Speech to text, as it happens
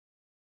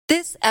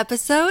This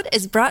episode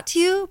is brought to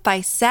you by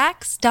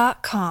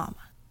Sax.com.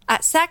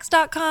 At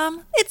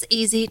Sax.com, it's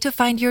easy to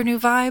find your new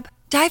vibe.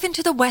 Dive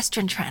into the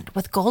Western trend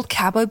with gold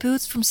cowboy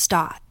boots from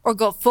Stott, or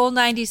go full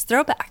 90s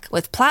throwback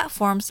with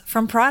platforms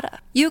from Prada.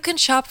 You can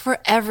shop for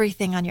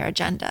everything on your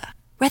agenda,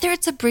 whether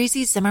it's a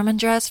breezy Zimmermann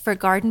dress for a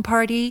garden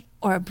party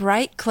or a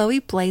bright Chloe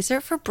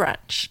blazer for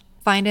brunch.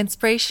 Find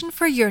inspiration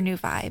for your new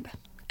vibe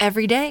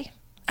every day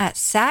at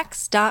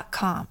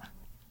Sax.com.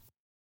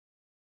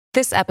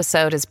 This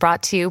episode is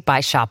brought to you by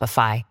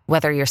Shopify.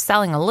 Whether you're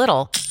selling a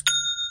little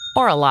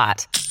or a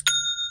lot,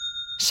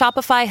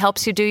 Shopify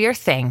helps you do your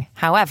thing,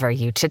 however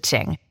you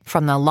cha-ching.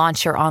 From the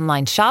launch your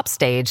online shop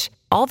stage,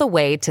 all the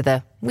way to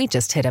the we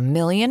just hit 1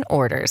 million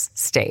orders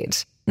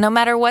stage. No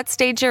matter what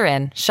stage you're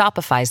in,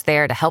 Shopify's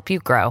there to help you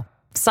grow.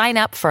 Sign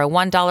up for a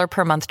 $1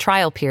 per month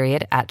trial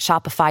period at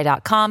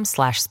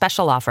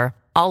shopify.com/special offer,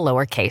 all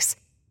lowercase.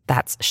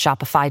 That's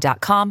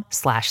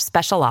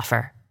shopify.com/special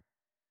offer.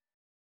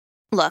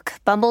 Look,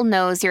 Bumble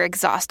knows you're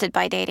exhausted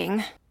by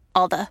dating.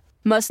 All the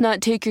must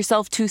not take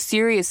yourself too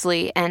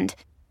seriously and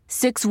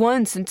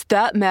 6'1" since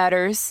that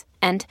matters.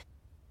 And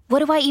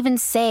what do I even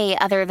say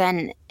other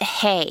than,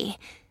 hey?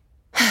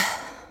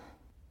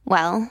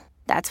 Well,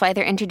 that's why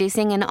they're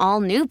introducing an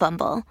all-new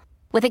Bumble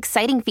with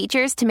exciting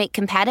features to make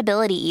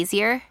compatibility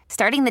easier,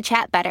 starting the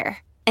chat better,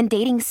 and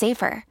dating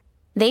safer.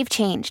 They've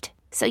changed,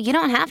 so you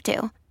don't have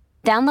to.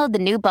 Download the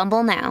new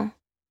Bumble now.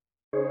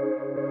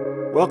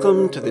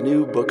 Welcome to the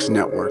New Books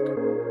Network.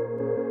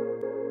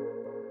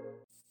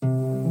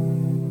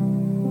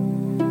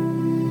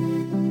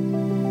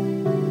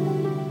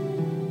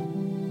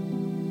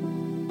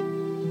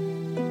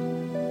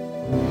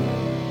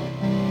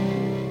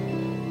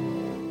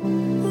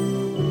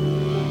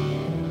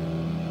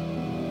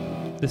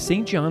 The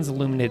St. John's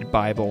Illuminated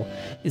Bible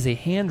is a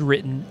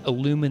handwritten,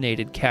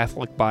 illuminated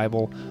Catholic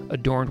Bible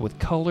adorned with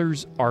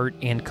colors, art,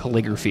 and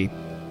calligraphy.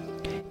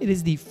 It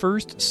is the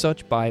first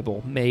such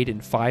Bible made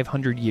in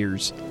 500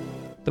 years.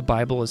 The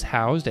Bible is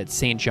housed at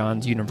St.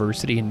 John's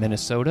University in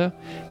Minnesota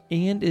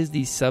and is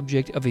the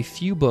subject of a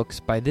few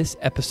books by this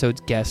episode's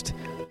guest,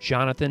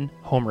 Jonathan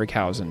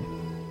Homrighausen.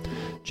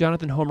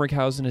 Jonathan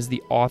Homrighausen is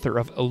the author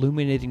of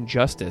Illuminating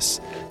Justice,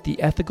 The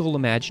Ethical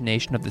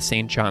Imagination of the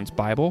St. John's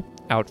Bible,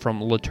 out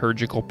from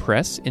Liturgical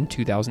Press in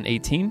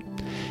 2018,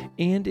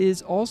 and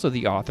is also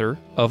the author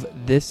of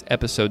this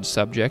episode's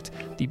subject,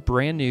 the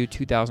brand new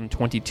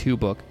 2022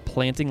 book,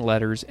 Planting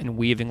Letters and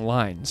Weaving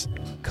Lines,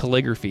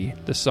 Calligraphy,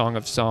 the Song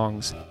of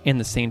Songs, and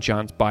the St.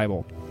 John's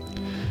Bible.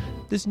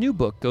 This new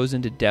book goes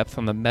into depth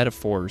on the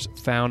metaphors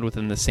found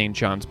within the St.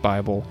 John's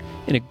Bible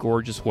in a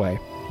gorgeous way.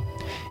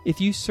 If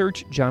you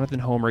search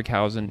Jonathan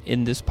Homrighausen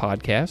in this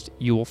podcast,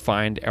 you will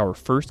find our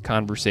first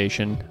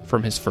conversation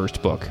from his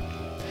first book.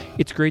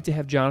 It's great to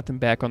have Jonathan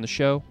back on the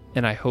show,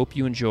 and I hope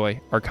you enjoy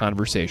our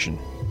conversation.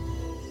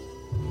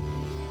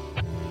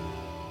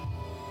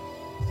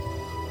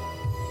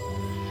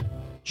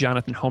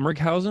 Jonathan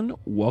Homrighausen,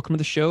 welcome to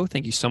the show.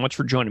 Thank you so much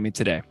for joining me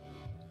today.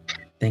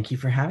 Thank you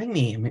for having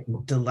me. I'm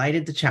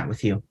delighted to chat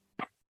with you.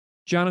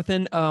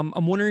 Jonathan,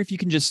 I'm wondering if you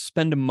can just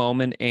spend a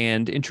moment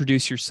and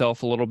introduce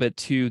yourself a little bit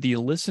to the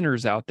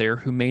listeners out there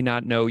who may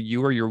not know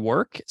you or your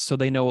work, so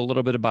they know a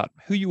little bit about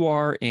who you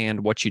are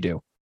and what you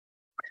do.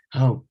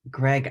 Oh,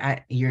 Greg,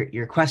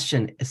 your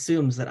question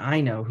assumes that I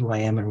know who I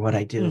am and what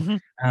I do.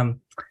 Mm-hmm.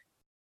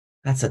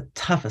 That's a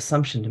tough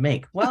assumption to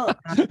make. Well,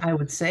 I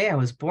would say I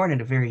was born at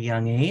a very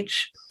young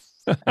age.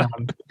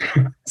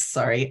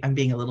 Sorry, I'm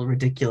being a little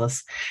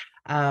ridiculous.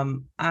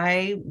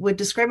 I would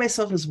describe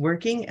myself as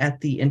working at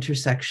the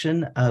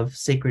intersection of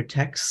sacred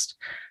text,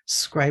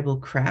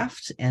 scribal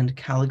craft, and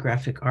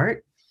calligraphic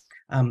art,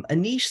 a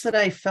niche that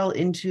I fell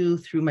into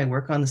through my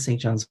work on the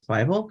St. John's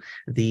Bible,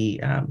 the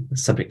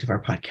subject of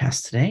our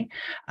podcast today.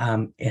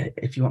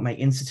 If you want my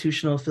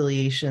institutional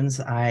affiliations,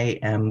 I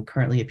am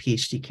currently a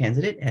PhD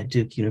candidate at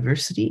Duke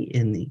University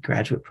in the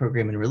graduate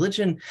program in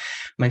religion.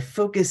 My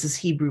focus is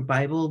Hebrew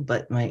Bible,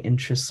 but my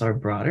interests are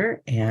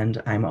broader,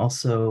 and I'm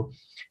also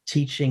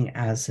teaching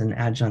as an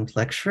adjunct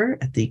lecturer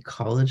at the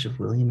College of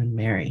William and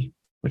Mary,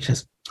 which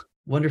has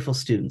wonderful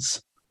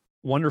students.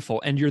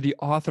 Wonderful. And you're the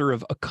author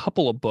of a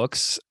couple of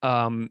books,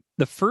 the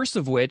first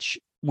of which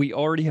we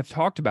already have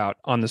talked about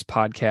on this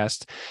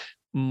podcast.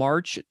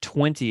 March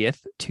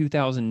 20th,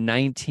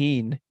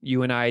 2019,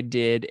 you and I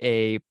did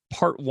a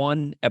part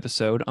 1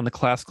 episode on the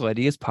Classical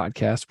Ideas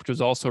podcast, which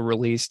was also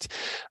released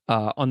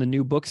on the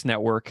New Books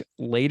Network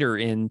later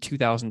in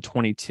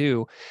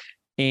 2022.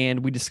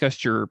 And we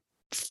discussed your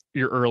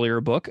earlier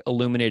book,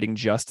 Illuminating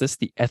Justice,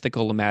 The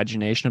Ethical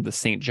Imagination of the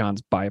St.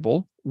 John's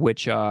Bible,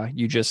 which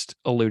you just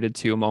alluded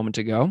to a moment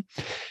ago.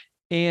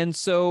 And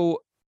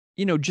so,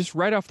 just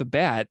right off the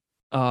bat,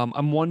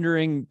 I'm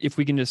wondering if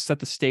we can just set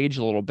the stage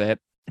a little bit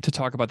to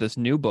talk about this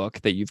new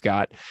book that you've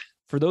got.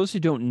 For those who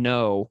don't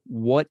know,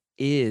 what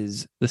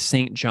is the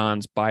St.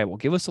 John's Bible?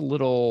 Give us a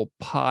little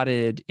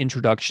potted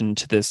introduction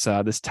to this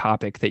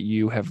topic that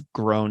you have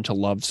grown to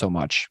love so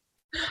much.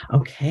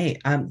 Okay.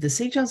 The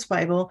St. John's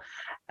Bible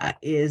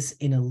is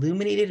an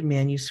illuminated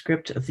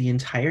manuscript of the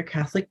entire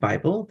Catholic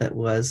Bible that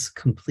was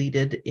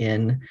completed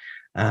in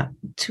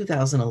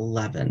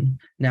 2011.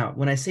 Now,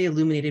 when I say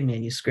illuminated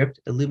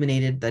manuscript,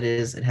 illuminated, that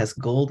is, it has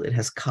gold, it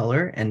has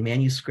color, and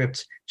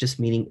manuscript just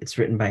meaning it's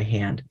written by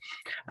hand.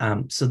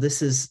 So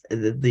this is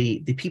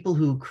the people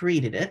who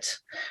created it,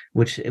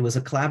 which it was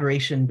a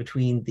collaboration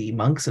between the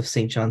monks of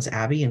St. John's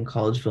Abbey in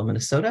Collegeville,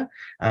 Minnesota.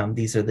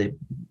 These are the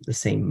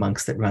same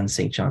monks that run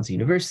St. John's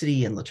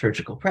University and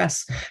Liturgical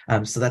Press.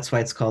 So that's why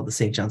it's called the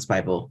St. John's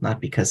Bible, not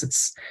because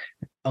it's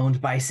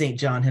owned by St.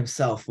 John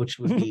himself, which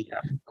would be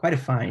quite a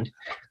find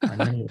on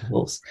many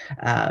levels.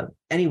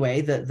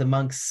 Anyway, the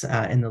monks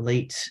in the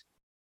late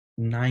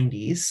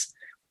 90s,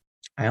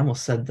 I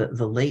almost said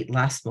the late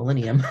last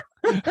millennium,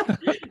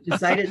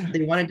 decided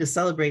they wanted to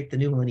celebrate the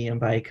new millennium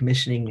by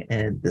commissioning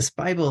this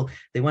Bible.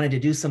 They wanted to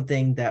do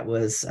something that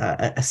was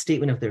a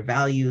statement of their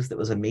values, that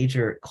was a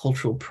major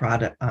cultural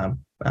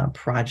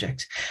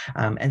project.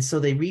 And so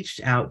they reached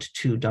out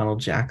to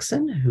Donald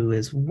Jackson, who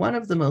is one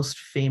of the most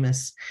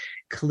famous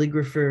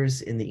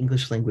calligraphers in the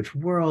English language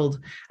world,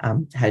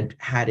 had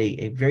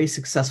a very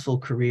successful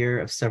career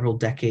of several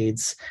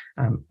decades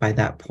by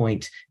that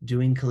point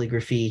doing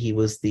calligraphy. He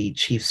was the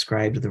chief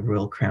scribe to the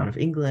Royal Crown of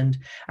England,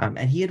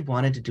 and he had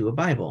wanted to do a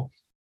Bible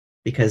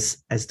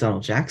because, as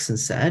Donald Jackson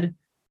said,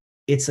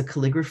 it's a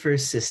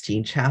calligrapher's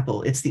Sistine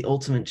Chapel. It's the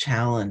ultimate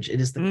challenge.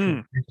 It is the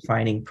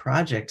career-defining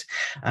project.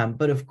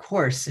 But of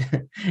course,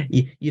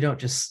 you don't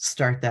just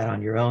start that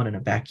on your own in a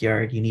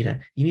backyard. You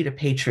need a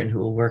patron who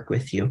will work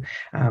with you.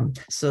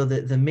 So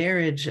the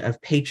marriage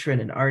of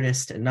patron and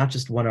artist, and not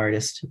just one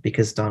artist,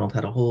 because Donald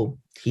had a whole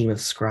team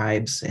of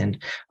scribes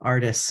and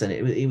artists, and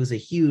it was a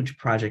huge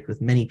project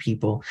with many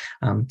people.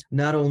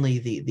 Not only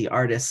the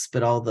artists,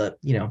 but all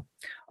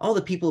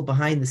the people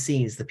behind the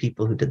scenes, the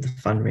people who did the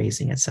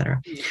fundraising, et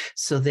cetera.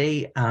 So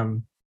they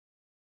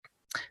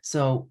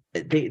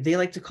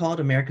like to call it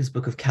America's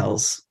Book of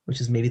Kells,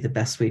 which is maybe the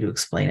best way to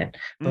explain it,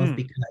 both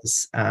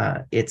because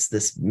it's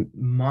this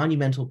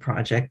monumental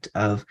project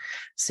of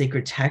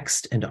sacred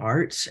text and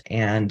art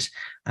and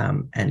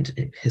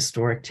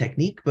historic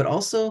technique, but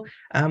also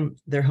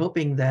they're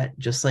hoping that,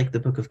 just like the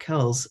Book of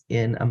Kells,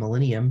 in a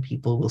millennium,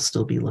 people will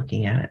still be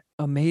looking at it.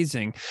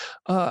 Amazing.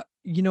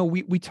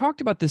 We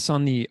talked about this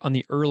on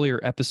the earlier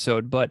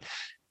episode, but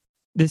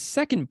the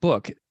second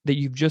book that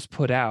you've just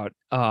put out,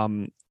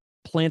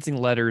 Planting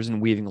Letters and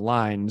Weaving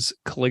Lines,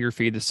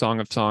 Calligraphy, the Song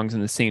of Songs,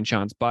 and the St.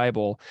 John's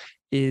Bible,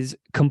 is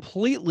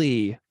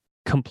completely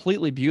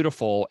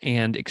beautiful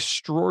and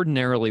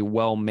extraordinarily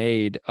well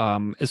made,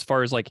 as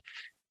far as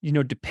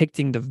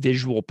depicting the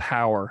visual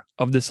power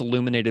of this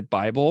illuminated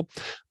Bible.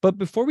 But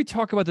before we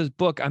talk about this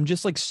book, I'm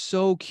just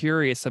so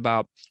curious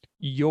about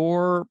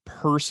your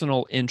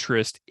personal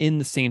interest in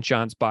the St.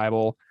 John's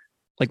Bible.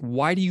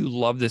 Why do you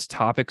love this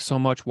topic so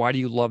much? Why do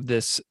you love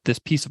this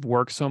piece of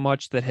work so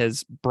much that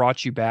has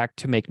brought you back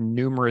to make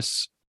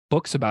numerous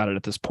books about it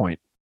at this point?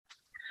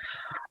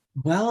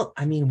 Well,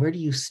 I mean, where do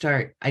you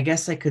start? I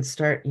guess I could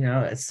start,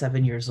 at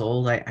 7 years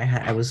old.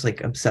 I was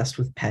obsessed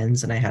with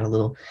pens, and I had a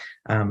little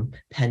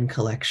pen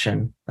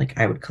collection.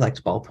 I would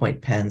collect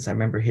ballpoint pens. I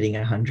remember hitting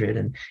 100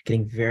 and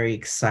getting very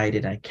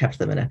excited. I kept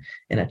them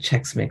in a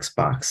Chex Mix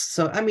box.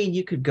 So, I mean,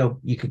 you could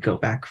go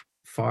back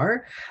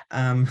far.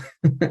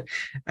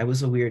 I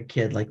was a weird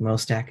kid, like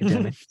most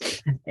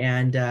academics.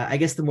 And I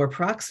guess the more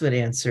proximate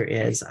answer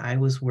is I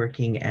was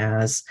working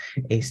as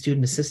a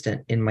student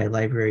assistant in my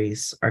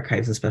library's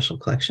archives and special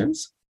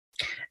collections.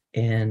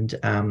 And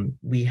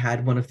we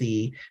had one of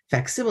the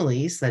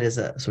facsimiles that is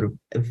a sort of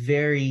a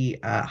very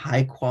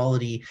high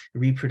quality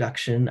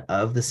reproduction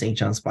of the St.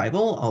 John's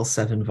Bible, all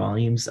 7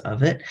 volumes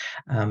of it.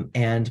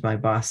 And my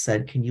boss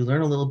said, "Can you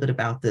learn a little bit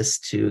about this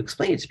to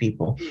explain it to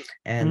people?"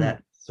 And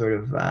that sort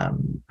of, I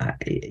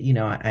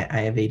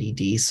have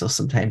ADD, so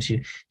sometimes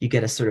you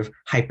get a sort of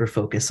hyper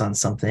focus on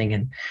something,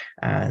 and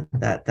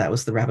that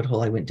was the rabbit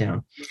hole I went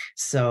down.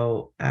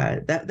 So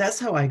that's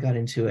how I got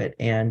into it,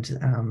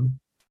 and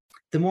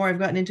the more I've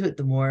gotten into it,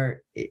 the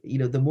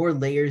more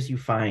layers you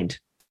find,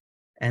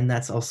 and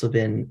that's also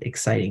been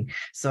exciting.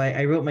 So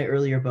I wrote my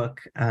earlier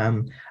book.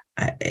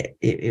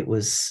 It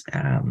was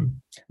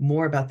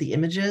more about the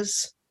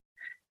images,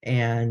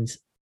 and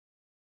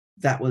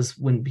that was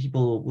when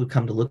people would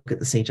come to look at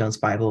the St. John's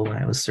Bible. When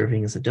I was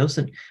serving as a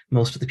docent,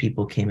 most of the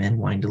people came in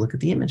wanting to look at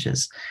the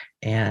images.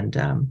 And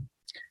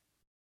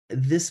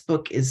this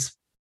book is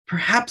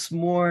perhaps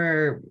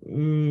more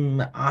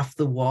off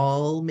the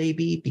wall,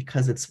 maybe,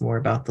 because it's more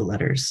about the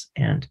letters.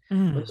 And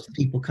most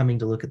people coming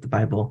to look at the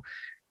Bible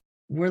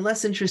were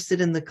less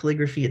interested in the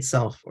calligraphy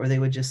itself, or they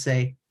would just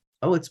say,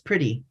 "Oh, it's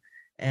pretty."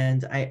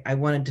 And I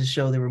wanted to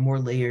show there were more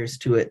layers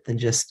to it than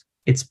just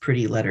it's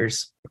pretty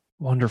letters.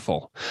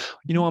 Wonderful.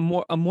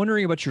 I'm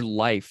wondering about your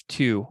life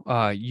too.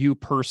 You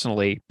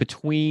personally,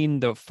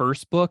 between the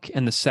first book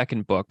and the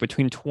second book,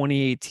 between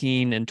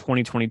 2018 and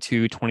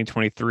 2022,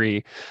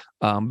 2023,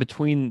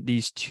 between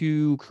these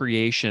two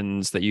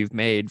creations that you've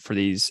made for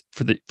these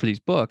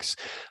books,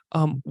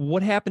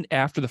 what happened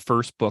after the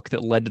first book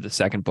that led to the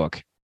second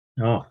book?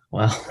 Oh,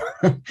 well,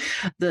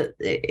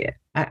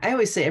 I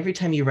always say every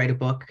time you write a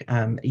book,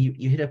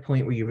 you hit a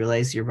point where you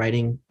realize you're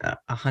writing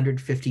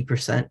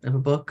 150% of a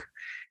book,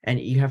 and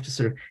you have to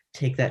sort of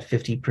take that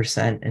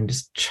 50% and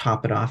just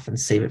chop it off and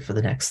save it for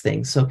the next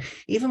thing. So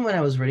even when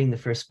I was writing the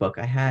first book,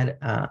 I had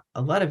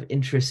a lot of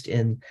interest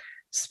in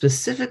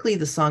specifically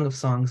the Song of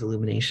Songs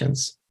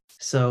illuminations.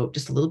 So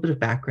just a little bit of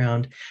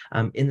background,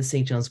 in the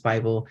St. John's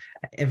Bible,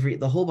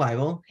 the whole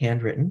Bible,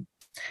 handwritten,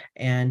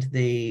 and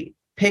they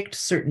picked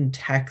certain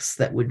texts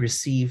that would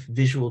receive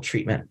visual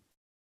treatment.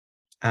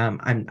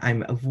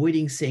 I'm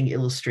avoiding saying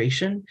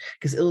illustration,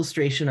 because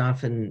illustration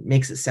often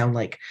makes it sound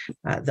like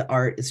the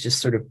art is just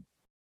sort of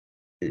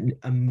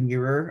a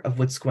mirror of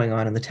what's going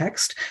on in the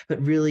text.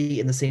 But really,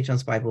 in the St.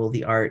 John's Bible,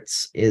 the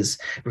arts is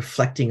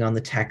reflecting on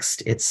the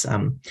text. It's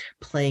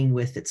playing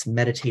with, it's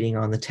meditating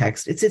on the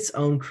text. It's its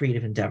own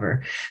creative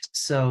endeavor.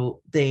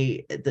 So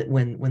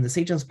when the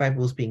St. John's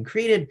Bible was being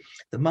created,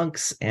 the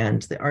monks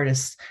and the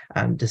artists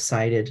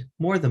decided,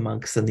 more the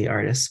monks than the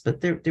artists, but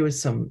there was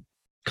some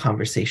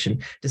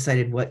conversation,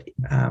 decided what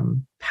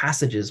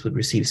passages would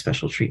receive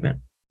special treatment.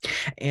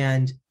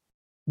 And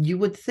you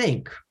would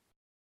think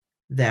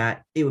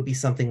that it would be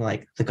something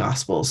like the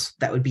Gospels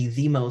that would be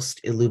the most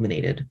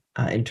illuminated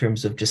in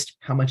terms of just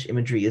how much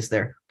imagery is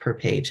there per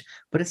page.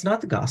 But it's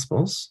not the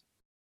Gospels.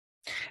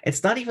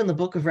 It's not even the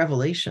book of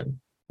Revelation,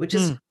 which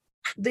is,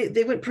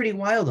 they went pretty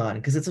wild on,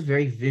 because it's a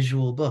very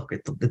visual book.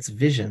 It's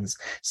visions,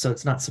 so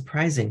it's not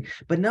surprising.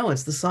 But no,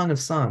 it's the Song of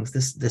Songs,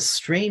 this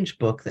strange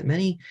book that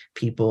many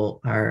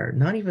people are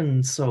not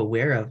even so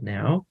aware of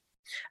now,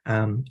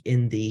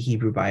 in the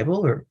Hebrew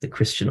Bible or the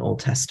Christian Old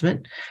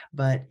Testament.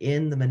 But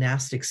in the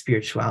monastic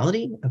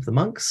spirituality of the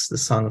monks, the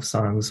Song of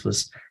Songs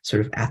was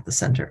sort of at the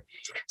center.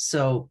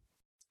 So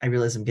I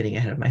realize I'm getting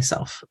ahead of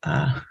myself.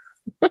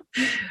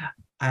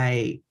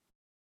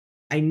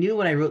 I knew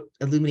when I wrote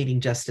Illuminating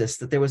Justice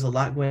that there was a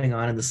lot going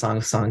on in the Song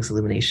of Songs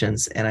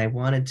illuminations, and I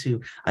wanted to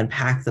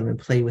unpack them and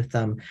play with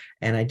them.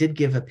 And I did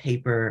give a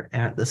paper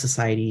at the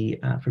Society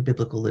for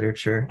Biblical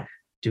Literature,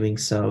 doing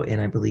so in,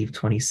 I believe,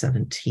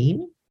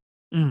 2017.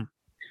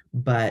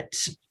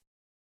 But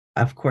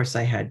of course,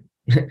 I had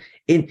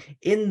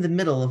in the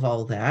middle of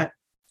all that,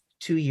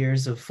 2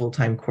 years of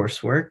full-time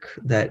coursework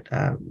that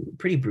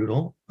pretty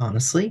brutal,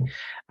 honestly,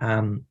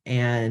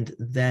 and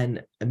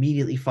then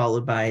immediately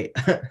followed by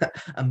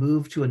a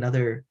move to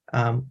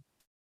a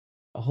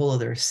whole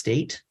other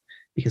state,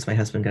 because my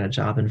husband got a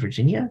job in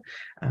Virginia,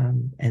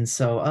 and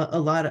so a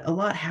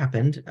lot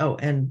happened. Oh,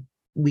 and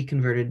we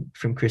converted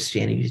from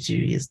Christianity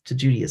to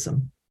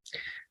Judaism.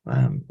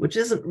 Which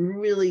isn't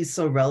really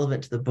so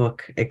relevant to the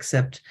book,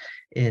 except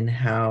in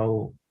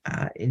how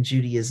in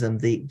Judaism,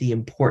 the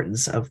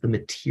importance of the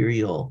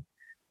material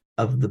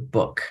of the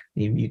book.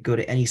 You go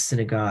to any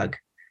synagogue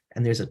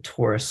and there's a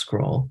Torah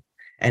scroll,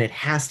 and it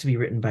has to be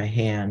written by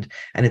hand,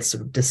 and it's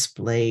sort of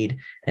displayed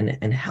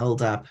and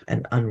held up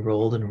and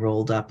unrolled and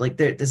rolled up. Like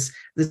there's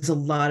a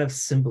lot of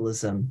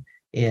symbolism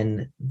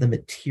in the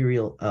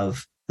material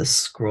of the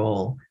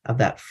scroll, of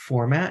that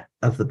format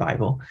of the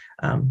Bible,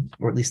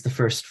 or at least the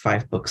first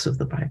 5 books of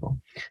the Bible.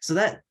 So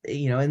that,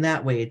 in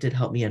that way, it did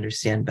help me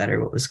understand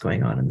better what was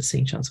going on in the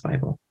St. John's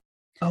Bible.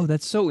 Oh,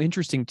 that's so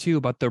interesting too,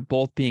 about they're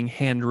both being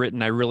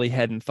handwritten. I really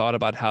hadn't thought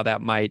about how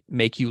that might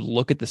make you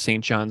look at the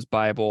St. John's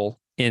Bible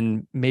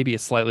in maybe a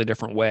slightly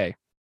different way.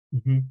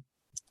 Mm-hmm.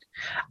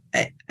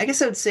 I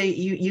guess I would say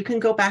you can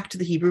go back to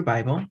the Hebrew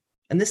Bible.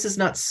 And this is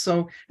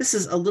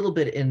a little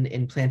bit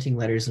in planting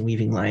letters and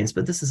weaving lines,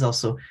 but this is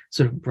also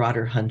sort of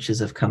broader hunches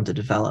have come to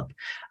develop.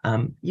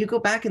 You go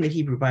back in the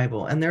Hebrew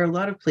Bible, and there are a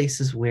lot of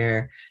places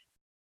where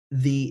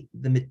the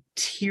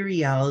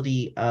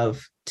materiality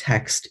of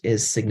text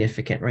is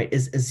significant, right?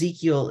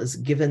 Ezekiel is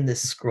given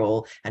this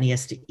scroll and he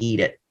has to eat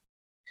it.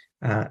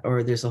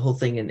 Or there's a whole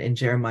thing in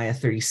Jeremiah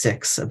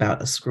 36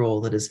 about a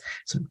scroll that is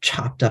sort of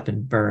chopped up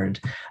and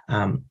burned.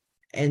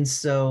 And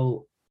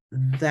so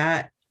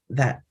that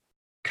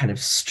kind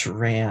of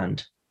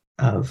strand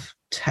of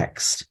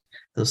text,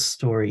 those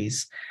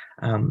stories,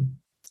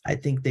 I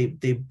think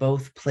they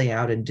both play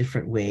out in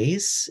different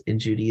ways in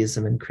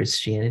Judaism and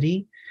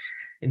Christianity.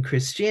 In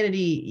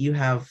Christianity, you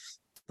have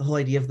the whole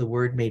idea of the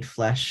Word made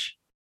flesh.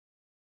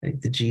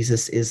 Like the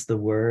Jesus is the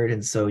Word,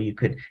 and so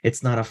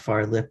it's not a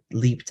far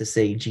leap to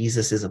say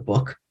Jesus is a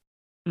book.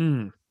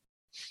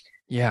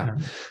 Yeah.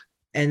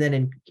 And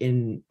then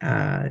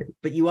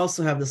but you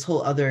also have this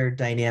whole other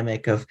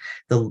dynamic of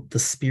the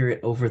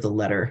Spirit over the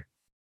letter.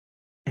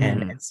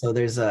 And so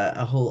there's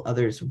a whole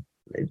other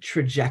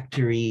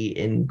trajectory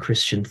in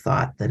Christian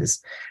thought that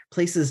is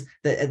places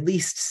that at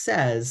least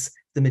says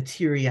the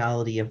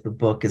materiality of the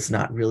book is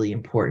not really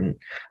important.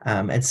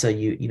 And so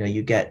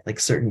you get like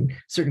certain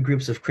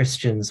groups of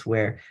Christians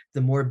where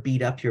the more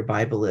beat up your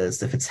Bible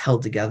is, if it's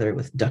held together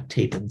with duct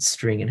tape and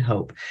string and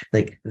hope,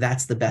 like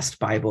that's the best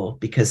Bible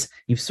because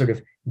you've sort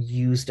of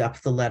used up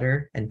the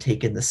letter and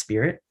taken the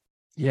spirit.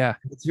 Yeah.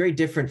 It's very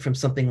different from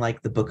something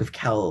like the Book of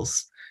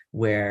Kells,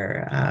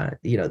 where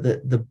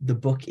the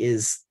book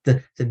is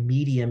the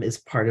medium is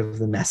part of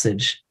the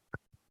message.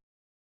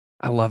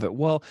 I love it.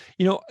 Well,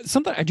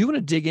 something I do want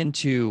to dig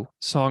into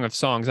Song of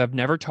Songs. I've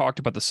never talked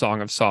about the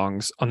Song of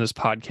Songs on this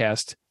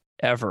podcast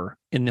ever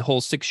in the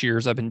whole 6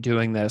 years I've been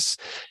doing this.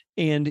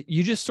 And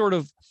you just sort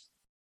of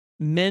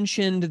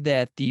mentioned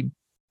that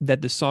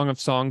the Song of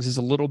Songs is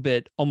a little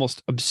bit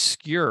almost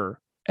obscure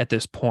at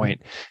this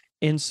point.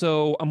 And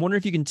so I'm wondering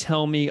if you can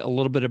tell me a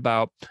little bit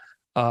about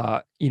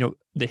the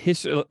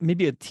history,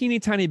 maybe a teeny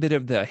tiny bit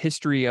of the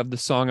history of the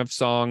Song of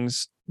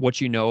Songs, what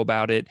you know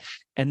about it,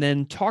 and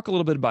then talk a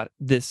little bit about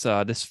this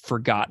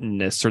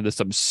forgottenness or this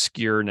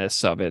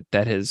obscureness of it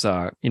that has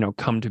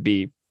come to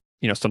be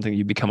something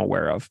you become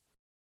aware of.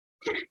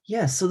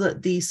 Yeah, so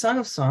the Song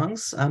of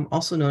Songs,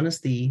 also known as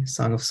the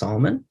Song of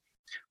Solomon,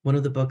 one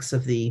of the books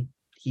of the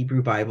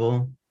Hebrew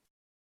Bible,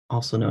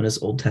 also known as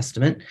Old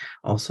Testament,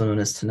 also known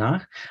as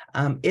Tanakh.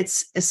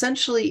 It's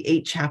essentially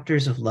 8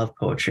 chapters of love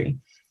poetry.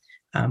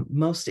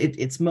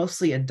 It's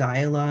mostly a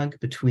dialogue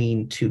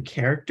between 2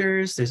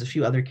 characters. There's a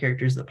few other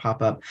characters that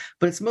pop up,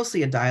 but it's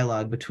mostly a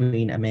dialogue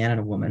between a man and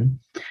a woman,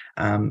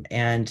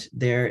 and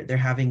they're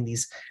having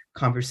these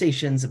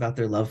conversations about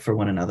their love for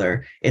one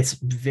another. It's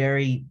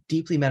very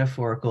deeply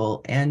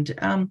metaphorical,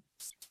 and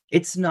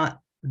it's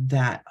not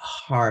that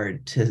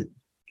hard to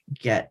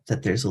get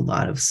that there's a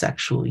lot of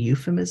sexual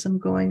euphemism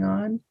going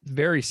on.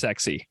 Very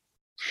sexy.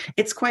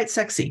 It's quite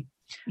sexy.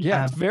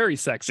 Yeah, it's very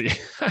sexy.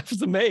 I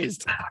was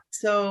amazed.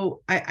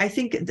 So I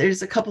think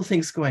there's a couple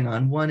things going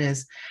on. One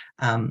is,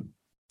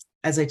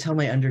 as I tell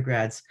my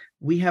undergrads,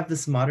 we have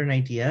this modern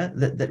idea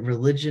that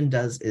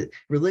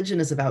religion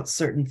is about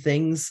certain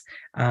things,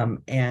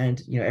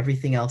 and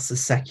everything else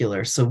is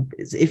secular. So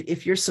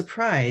if you're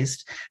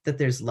surprised that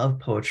there's love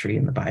poetry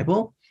in the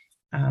Bible,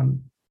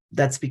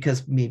 that's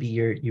because maybe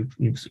you've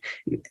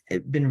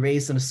been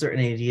raised on a certain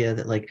idea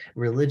that like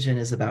religion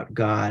is about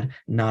God,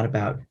 not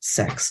about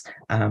sex.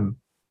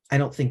 I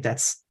don't think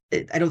that's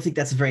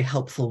a very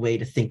helpful way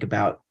to think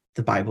about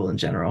the Bible in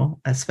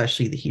general,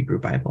 especially the Hebrew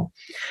Bible.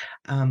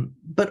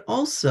 But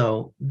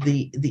also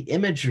the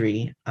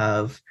imagery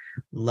of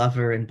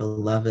lover and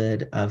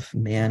beloved, of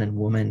man and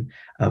woman,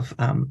 of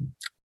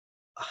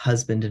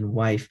husband and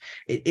wife.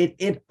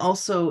 It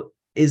also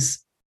is,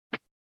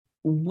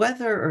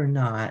 whether or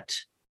not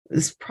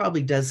this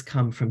probably does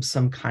come from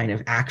some kind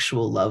of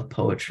actual love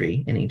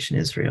poetry in ancient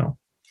Israel.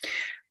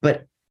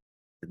 But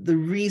the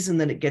reason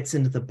that it gets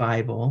into the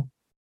Bible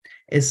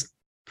is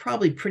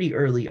probably pretty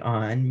early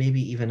on,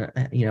 maybe even,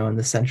 in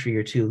the century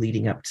or two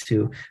leading up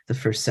to the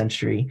first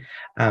century.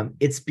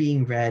 It's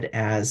being read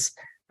as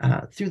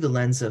through the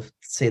lens of,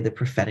 say, the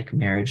prophetic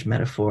marriage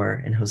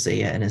metaphor in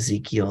Hosea and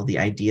Ezekiel, the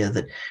idea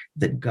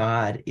that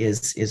God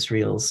is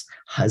Israel's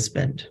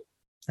husband,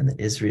 and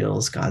that Israel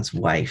is God's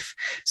wife.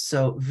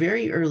 So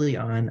very early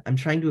on, I'm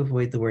trying to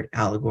avoid the word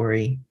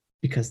allegory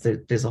because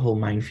there's a whole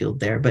minefield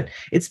there, but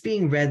it's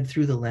being read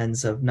through the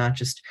lens of not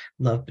just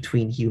love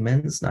between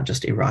humans, not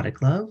just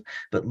erotic love,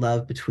 but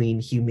love between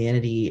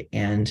humanity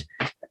and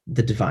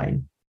the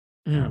divine.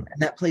 And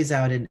that plays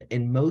out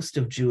in most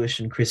of Jewish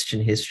and Christian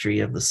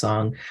history of the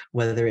song,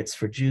 whether it's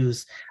for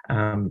Jews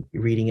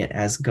reading it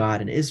as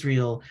God and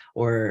Israel,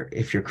 or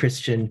if you're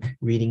Christian,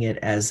 reading it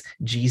as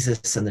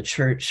Jesus and the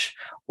church,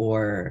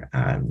 or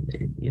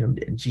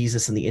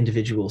Jesus and the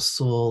individual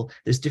soul.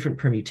 There's different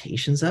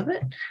permutations of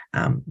it,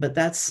 but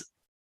that's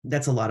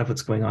a lot of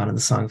what's going on in the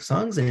Song of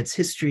Songs and its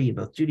history in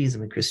both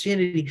Judaism and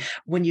Christianity.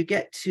 When you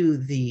get to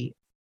the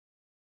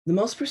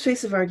most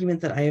persuasive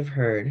argument that I have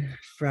heard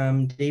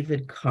from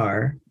David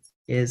Carr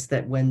is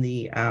that when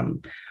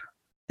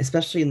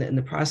especially in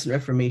the Protestant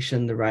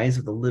Reformation, the rise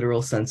of the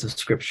literal sense of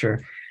Scripture,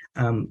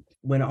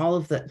 when all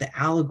of the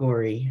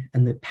allegory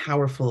and the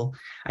powerful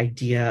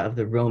idea of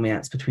the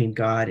romance between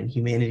God and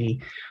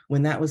humanity,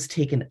 when that was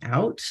taken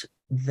out,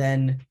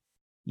 then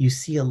you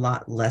see a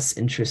lot less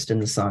interest in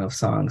the Song of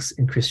Songs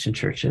in Christian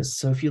churches.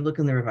 So if you look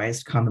in the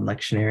Revised Common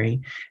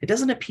Lectionary, it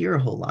doesn't appear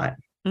a whole lot.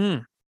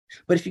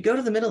 But if you go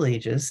to the Middle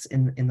Ages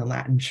in the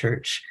Latin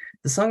Church,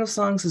 the Song of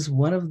Songs is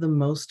one of the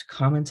most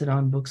commented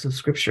on books of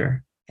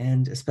Scripture,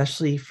 and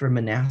especially for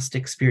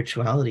monastic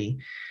spirituality,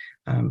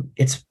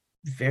 it's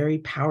very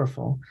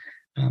powerful.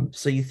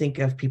 So you think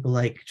of people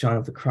like John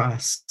of the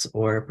Cross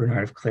or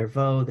Bernard of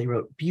Clairvaux. They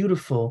wrote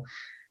beautiful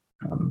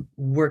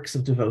works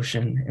of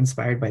devotion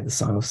inspired by the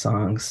Song of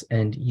Songs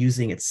and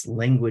using its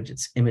language,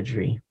 its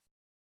imagery.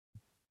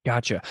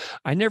 Gotcha.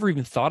 I never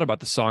even thought about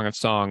the Song of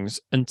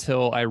Songs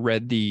until I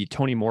read the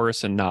Toni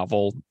Morrison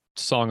novel,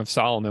 Song of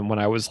Solomon, when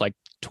I was like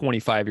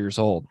 25 years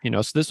old.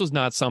 So this was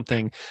not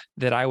something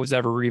that I was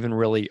ever even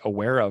really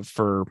aware of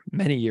for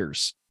many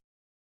years.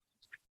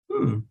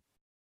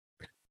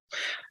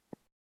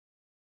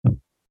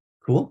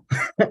 Cool.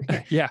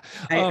 Yeah.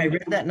 I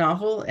read that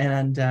novel,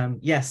 and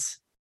yes,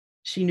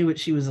 she knew what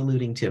she was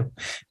alluding to.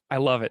 I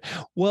love it.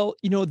 Well,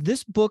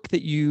 this book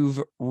that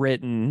you've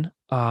written,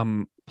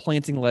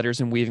 Planting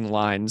Letters and Weaving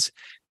Lines,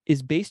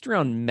 is based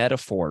around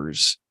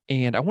metaphors.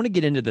 And I want to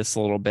get into this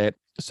a little bit.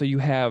 So you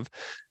have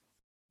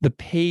the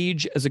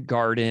page as a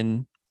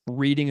garden,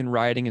 reading and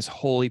writing as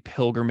holy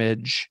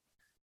pilgrimage,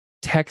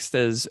 text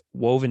as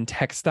woven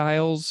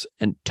textiles,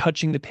 and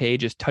touching the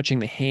page as touching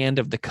the hand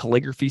of the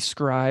calligraphy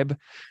scribe.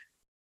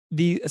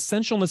 The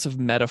essentialness of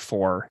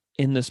metaphor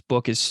in this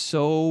book is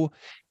so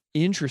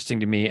interesting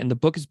to me, and the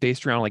book is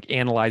based around like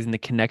analyzing the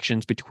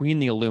connections between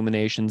the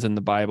illuminations in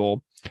the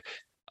Bible,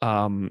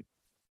 the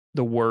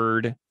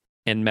word,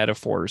 and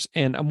metaphors.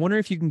 And I'm wondering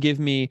if you can give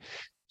me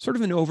sort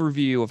of an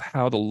overview of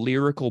how the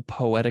lyrical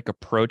poetic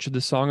approach of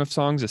the Song of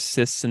Songs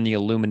assists in the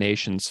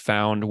illuminations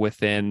found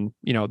within,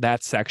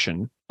 that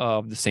section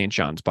of the St.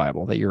 John's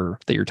Bible that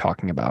you're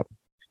talking about.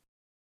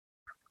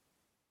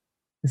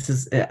 This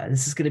is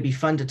going to be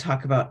fun to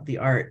talk about the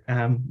art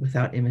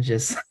without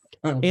images.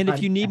 And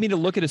if you need me to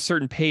look at a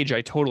certain page,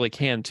 I totally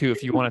can too.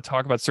 If you want to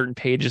talk about certain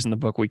pages in the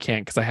book, we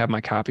can, because I have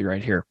my copy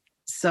right here.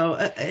 So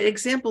an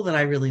example that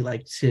I really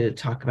like to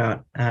talk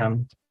about,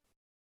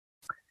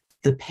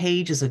 the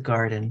page is a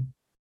garden.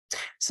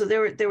 So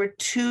there were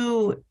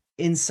two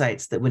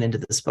insights that went into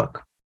this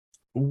book.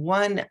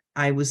 One,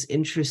 I was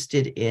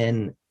interested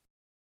in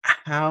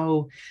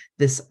how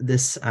this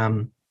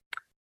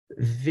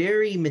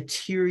very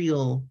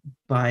material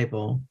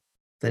Bible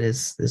that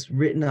is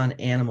written on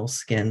animal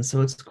skin,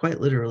 so it's quite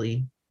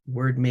literally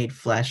word made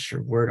flesh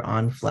or word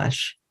on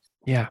flesh.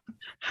 Yeah.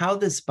 How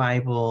this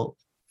Bible,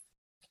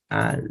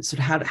 how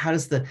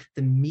does the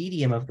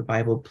medium of the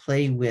Bible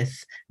play with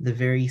the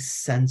very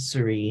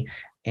sensory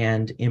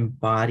and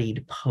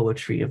embodied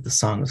poetry of the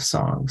Song of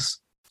Songs?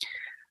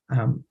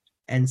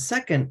 And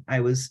second, I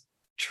was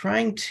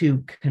trying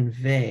to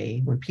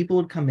convey, when people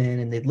would come in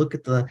and they'd look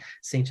at the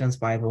St. John's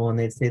Bible and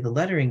they'd say the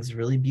lettering's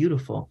really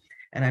beautiful.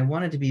 And I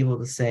wanted to be able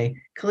to say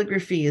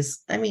calligraphy is,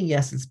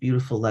 yes, it's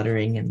beautiful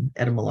lettering, and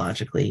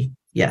etymologically,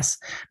 yes,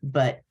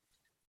 but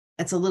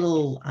it's a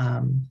little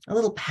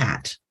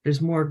pat.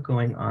 There's more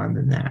going on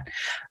than that.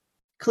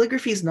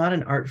 Calligraphy is not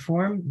an art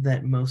form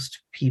that most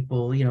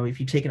people, if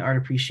you take an art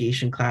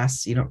appreciation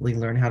class, you don't really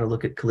learn how to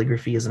look at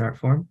calligraphy as an art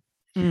form.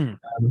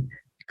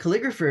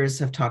 Calligraphers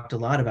have talked a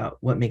lot about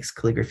what makes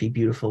calligraphy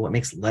beautiful, what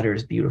makes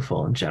letters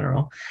beautiful in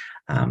general.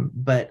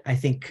 But I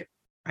think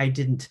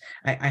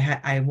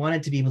I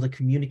wanted to be able to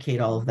communicate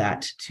all of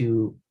that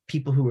to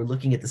people who were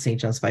looking at the St.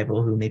 John's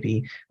Bible who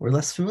maybe were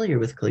less familiar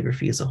with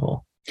calligraphy as a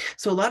whole.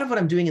 So a lot of what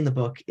I'm doing in the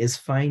book is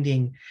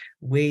finding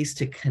ways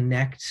to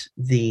connect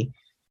the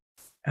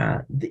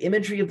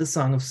imagery of the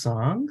Song of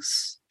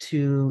Songs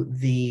to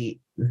the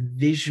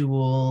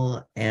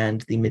visual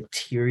and the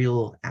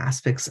material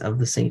aspects of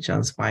the St.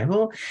 John's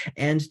Bible,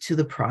 and to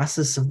the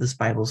process of this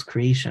Bible's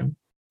creation.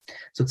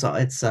 So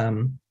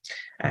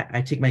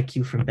I take my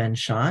cue from Ben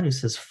Shahn, who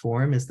says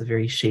form is the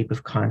very shape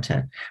of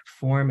content.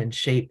 Form and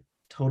shape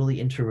totally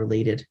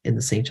interrelated in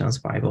the St. John's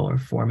Bible, or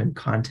form and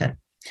content.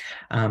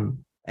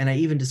 And I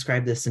even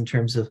describe this in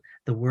terms of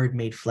the word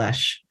made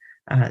flesh,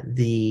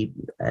 the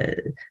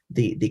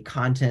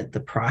content,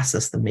 the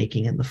process, the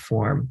making, and the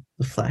form,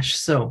 the flesh.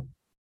 So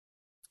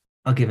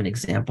I'll give an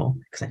example.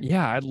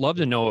 I'd love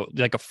to know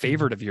like a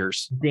favorite of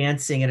yours.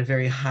 Dancing at a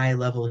very high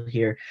level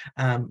here.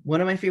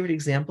 One of my favorite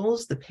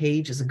examples, the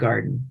page is a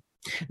garden.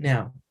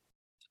 Now,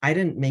 I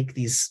didn't make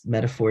these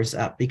metaphors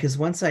up, because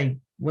once I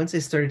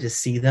started to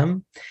see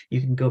them,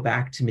 you can go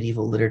back to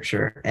medieval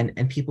literature,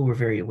 and people were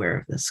very aware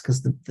of this,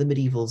 because the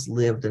medievals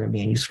lived in a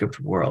manuscript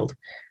world,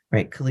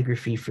 right?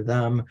 Calligraphy for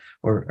them,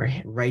 or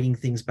writing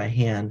things by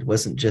hand,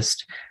 wasn't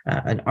just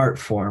an art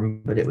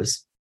form, but it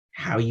was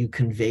how you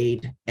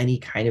conveyed any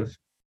kind of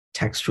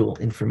textual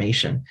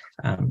information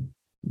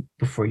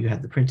before you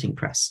had the printing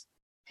press.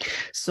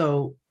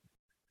 So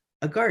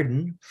a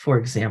garden, for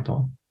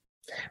example,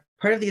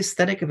 part of the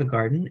aesthetic of a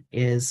garden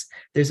is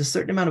there's a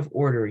certain amount of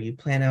order. You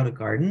plan out a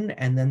garden,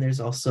 and then there's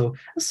also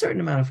a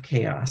certain amount of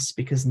chaos,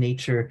 because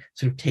nature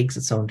sort of takes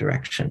its own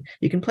direction.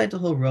 You can plant a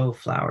whole row of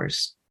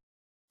flowers,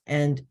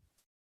 and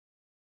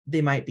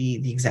they might be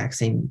the exact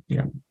same,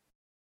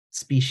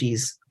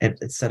 species,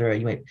 etc.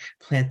 You might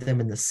plant them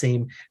in the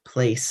same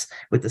place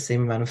with the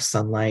same amount of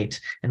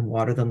sunlight and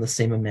water them the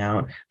same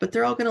amount, but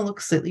they're all going to look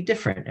slightly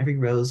different. Every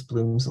rose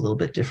blooms a little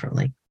bit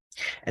differently.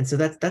 And so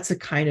that's a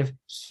kind of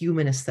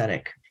human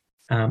aesthetic.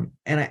 And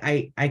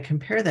I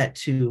compare that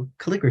to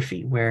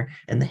calligraphy, where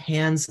in the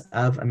hands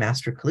of a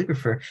master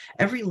calligrapher,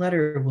 every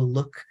letter will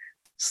look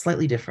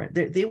slightly different.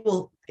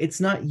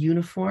 It's not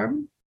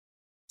uniform,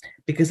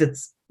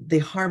 because they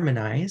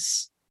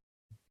harmonize.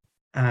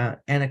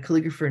 And a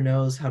calligrapher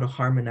knows how to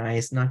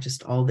harmonize not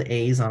just all the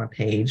A's on a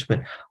page,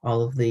 but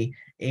all of the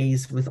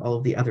A's with all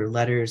of the other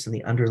letters and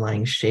the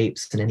underlying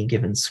shapes in any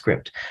given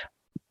script.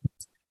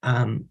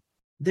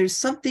 There's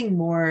something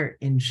more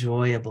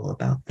enjoyable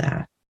about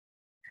that.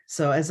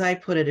 So as I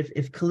put it,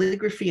 if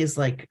calligraphy is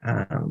like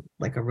a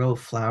row of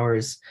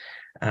flowers,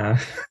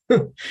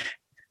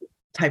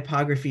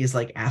 typography is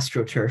like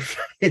AstroTurf.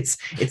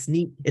 It's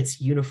neat, it's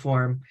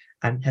uniform.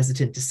 I'm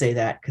hesitant to say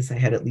that, because I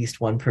had at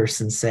least one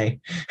person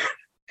say,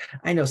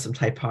 I know some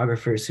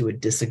typographers who would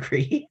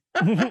disagree.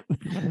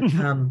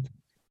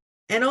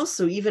 And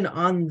also, even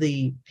on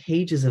the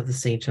pages of the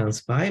St. John's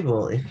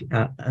Bible,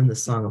 and the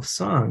Song of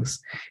Songs,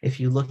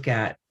 if you look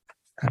at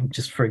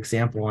just for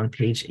example, on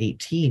page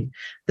 18,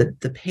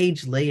 the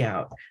page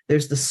layout,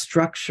 there's the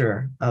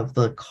structure of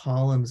the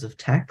columns of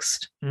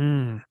text.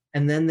 Mm.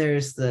 And then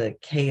there's the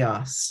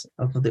chaos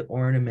of the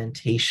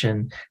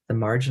ornamentation, the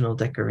marginal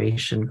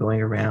decoration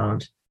going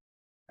around,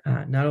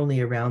 not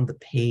only around the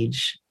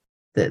page,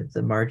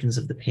 the margins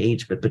of the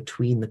page, but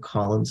between the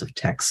columns of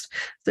text.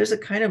 There's a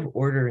kind of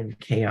order and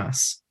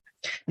chaos.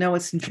 Now,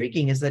 what's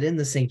intriguing is that in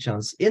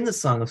the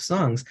Song of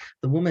Songs,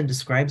 the woman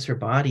describes her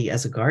body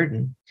as a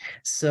garden.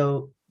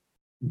 So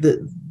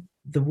the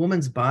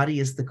woman's body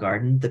is the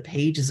garden, the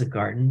page is a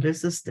garden.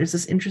 There's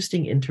this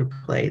interesting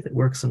interplay that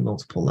works on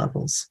multiple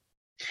levels.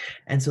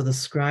 And so the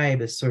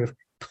scribe is sort of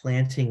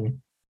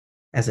planting,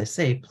 as I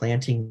say,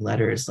 planting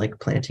letters like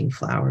planting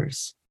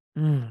flowers.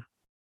 Mm.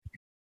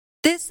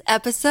 This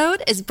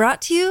episode is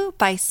brought to you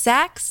by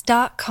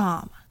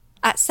Sax.com.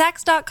 At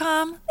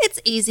Sax.com,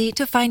 it's easy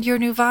to find your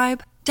new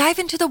vibe. Dive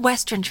into the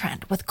Western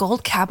trend with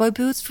gold cowboy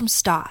boots from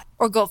Stott,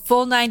 or go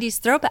full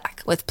 90s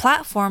throwback with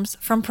platforms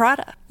from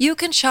Prada. You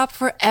can shop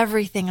for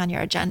everything on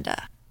your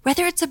agenda,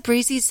 whether it's a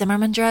breezy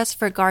Zimmermann dress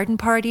for a garden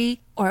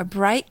party or a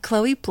bright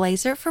Chloe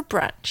blazer for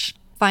brunch.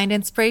 Find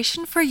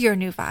inspiration for your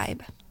new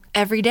vibe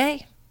every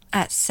day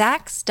at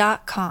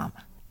Sax.com.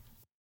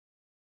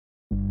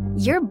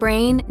 Your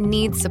brain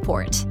needs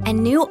support,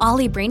 and new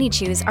Ollie Brainy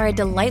Chews are a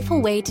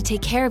delightful way to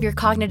take care of your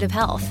cognitive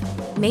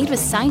health. Made with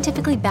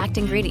scientifically backed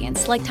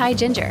ingredients like Thai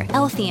ginger,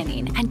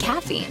 L-theanine, and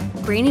caffeine,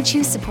 Brainy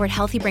Chews support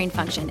healthy brain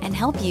function and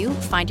help you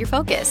find your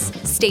focus,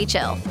 stay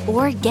chill,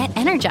 or get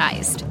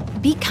energized.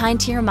 Be kind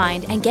to your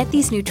mind and get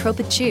these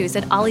nootropic chews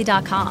at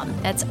ollie.com.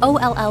 That's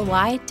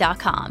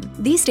OLLY.com.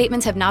 These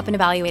statements have not been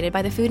evaluated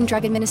by the Food and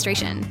Drug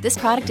Administration. This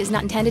product is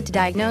not intended to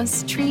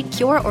diagnose, treat,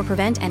 cure, or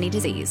prevent any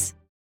disease.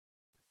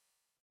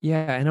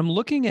 Yeah, and I'm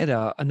looking at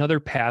another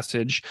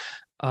passage,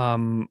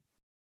 and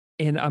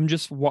I'm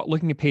just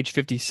looking at page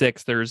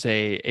 56. There's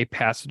a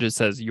passage that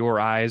says, "Your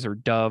eyes are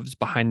doves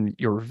behind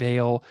your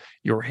veil.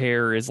 Your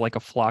hair is like a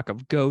flock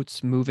of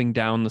goats moving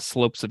down the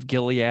slopes of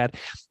Gilead."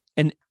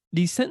 And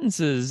these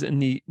sentences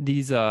and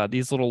these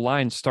little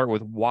lines start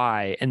with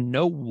 "why," and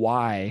no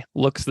 "why"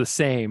 looks the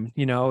same.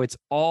 It's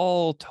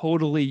all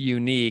totally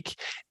unique.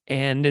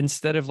 And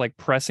instead of like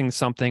pressing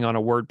something on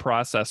a word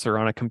processor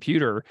on a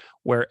computer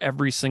where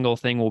every single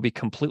thing will be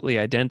completely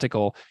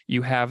identical,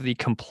 you have the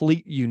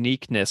complete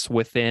uniqueness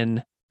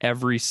within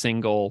every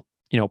single,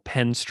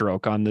 pen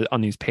stroke on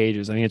these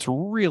pages. I mean, it's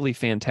really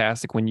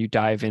fantastic when you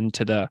dive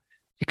into the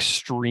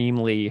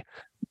extremely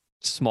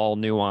small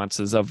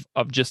nuances of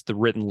just the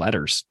written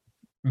letters.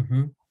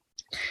 Mm-hmm.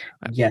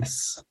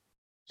 Yes,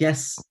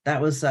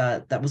 that was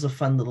a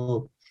fun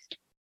little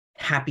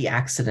happy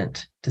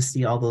accident to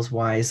see all those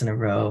Y's in a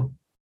row.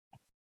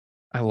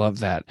 I love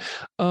that.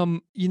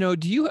 Do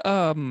you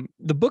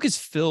the book is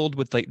filled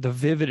with like the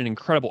vivid and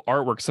incredible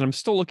artworks, and I'm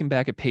still looking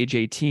back at page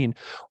 18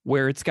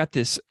 where it's got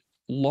this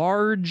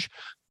large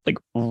like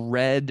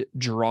red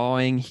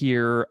drawing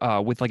here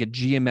with like a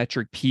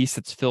geometric piece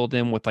that's filled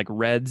in with like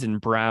reds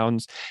and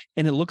browns,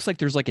 and it looks like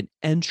there's like an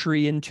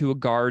entry into a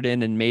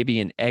garden and maybe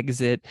an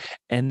exit,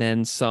 and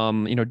then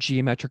some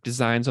geometric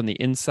designs on the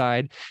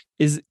inside.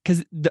 Is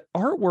because the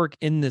artwork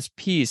in this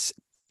piece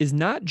is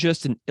not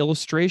just an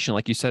illustration,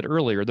 like you said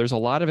earlier. There's a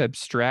lot of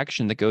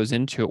abstraction that goes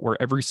into it where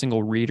every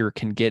single reader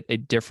can get a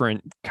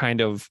different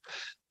kind of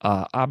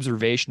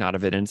observation out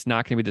of it, and it's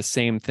not going to be the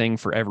same thing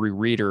for every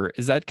reader.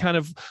 Is that kind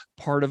of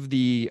part of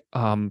the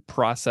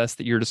process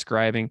that you're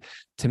describing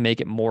to make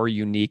it more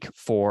unique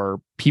for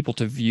people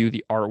to view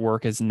the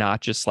artwork as not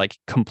just like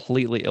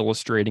completely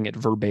illustrating it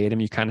verbatim?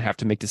 You kind of have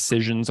to make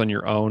decisions on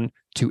your own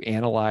to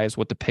analyze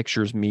what the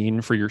pictures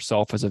mean for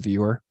yourself as a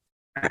viewer?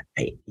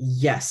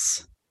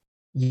 Yes.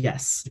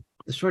 The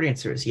short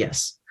answer is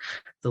yes.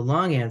 The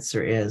long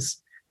answer is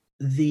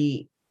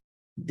the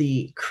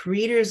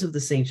creators of the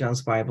St.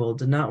 John's Bible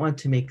did not want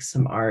to make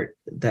some art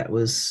that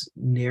was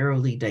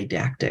narrowly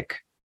didactic.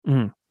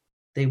 Mm.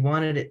 They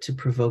wanted it to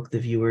provoke the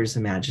viewer's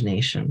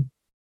imagination.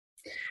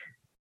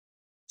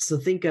 So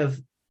think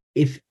of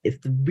if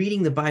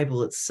reading the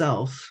Bible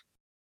itself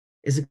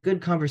is a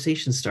good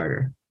conversation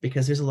starter,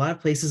 because there's a lot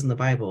of places in the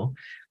Bible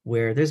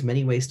where there's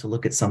many ways to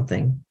look at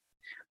something,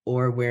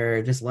 or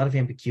where there's a lot of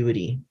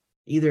ambiguity,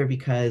 either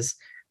because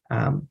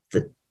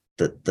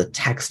the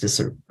text is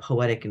sort of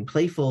poetic and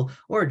playful,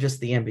 or just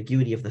the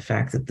ambiguity of the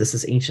fact that this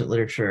is ancient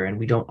literature and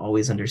we don't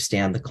always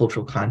understand the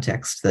cultural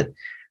context that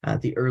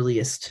the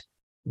earliest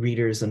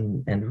readers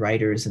and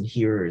writers and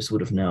hearers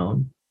would have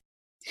known.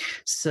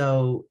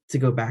 So to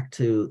go back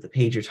to the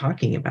page you're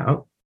talking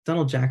about,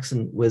 Donald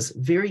Jackson was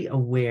very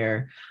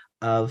aware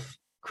of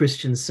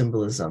Christian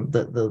symbolism,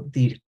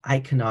 the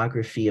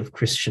iconography of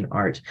Christian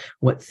art,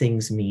 what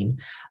things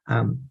mean.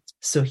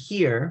 So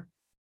here,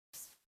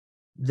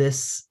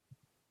 this,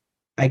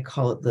 I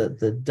call it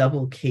the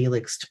double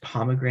calyxed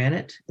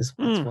pomegranate, is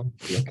one way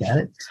to look at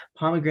it.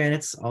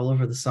 Pomegranates all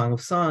over the Song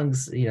of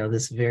Songs,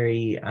 this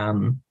very,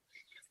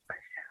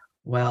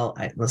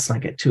 let's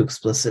not get too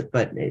explicit,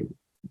 but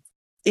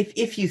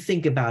if you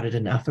think about it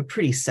enough, a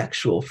pretty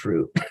sexual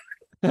fruit.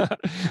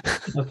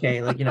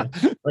 Okay, like,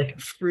 like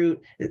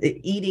fruit,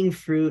 eating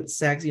fruit,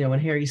 sex, when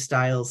Harry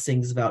Styles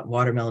sings about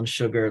watermelon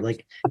sugar,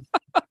 like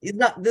he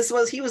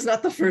was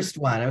not the first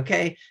one.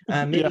 Okay.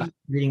 Yeah. Maybe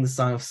reading the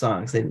Song of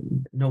Songs, they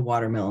no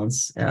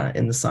watermelons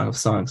in the Song of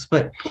Songs,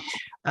 but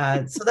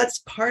so that's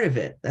part of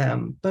it.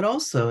 But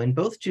also in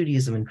both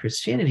Judaism and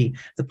Christianity,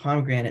 the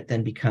pomegranate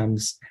then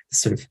becomes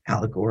sort of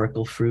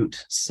allegorical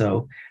fruit.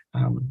 So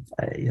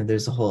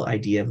there's a whole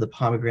idea of the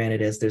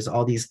pomegranate as there's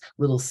all these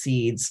little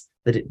seeds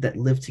that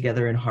live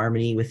together in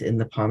harmony within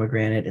the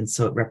pomegranate, and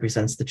so it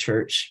represents the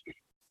church,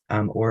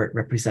 or it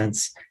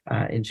represents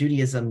in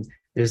Judaism.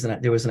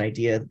 There was an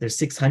idea. There's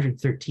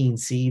 613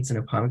 seeds in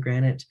a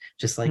pomegranate,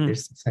 just like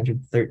there's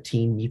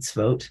 613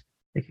 mitzvot,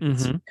 like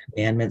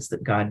commandments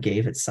that God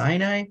gave at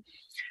Sinai.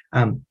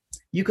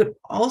 You could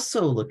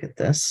also look at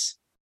this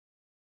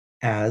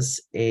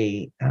as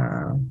the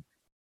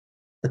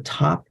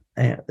top.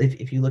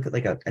 If you look at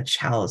like a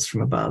chalice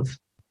from above,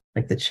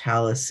 like the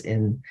chalice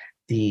in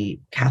the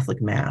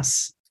Catholic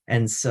Mass,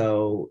 and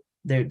so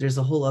there's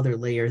a whole other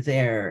layer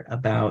there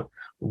about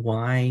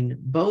wine,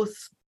 both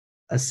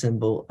a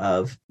symbol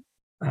of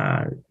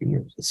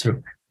sort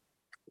of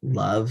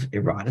love,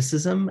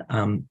 eroticism,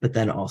 but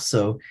then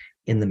also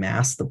in the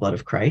Mass, the blood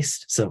of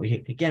Christ. So we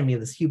have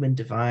this human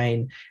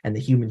divine and the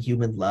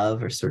human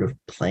love are sort of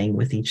playing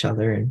with each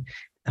other and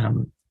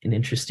in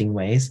interesting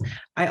ways.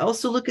 I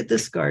also look at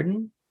this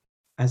garden,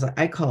 as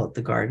I call it,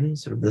 the garden,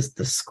 sort of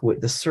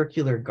the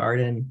circular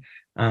garden,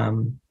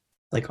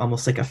 like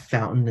almost like a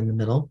fountain in the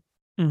middle.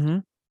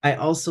 I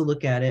also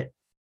look at it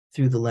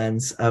through the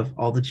lens of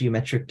all the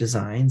geometric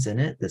designs in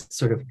it that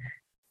sort of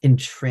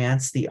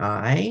entrance the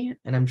eye.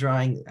 And I'm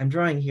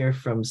drawing here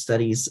from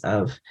studies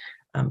of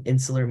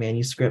insular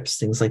manuscripts,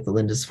 things like the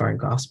Lindisfarne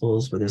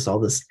Gospels, where there's all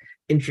this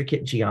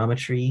intricate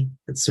geometry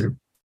that sort of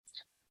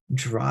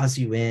draws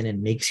you in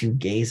and makes you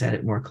gaze at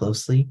it more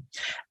closely.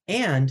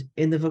 And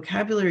in the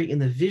vocabulary, in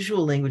the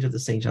visual language of the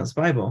St. John's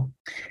Bible,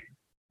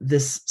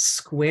 this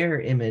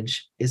square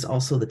image is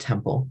also the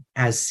temple,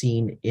 as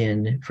seen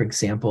in, for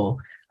example,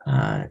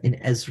 in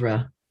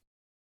Ezra,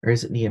 or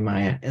is it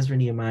Nehemiah?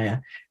 Nehemiah,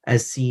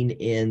 as seen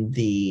in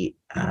the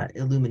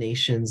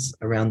illuminations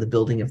around the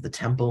building of the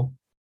temple.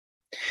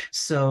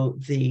 So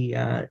you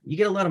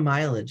get a lot of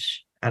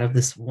mileage out of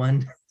this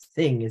one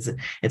thing.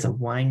 It's a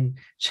wine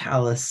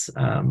chalice,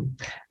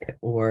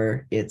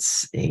 or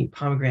it's a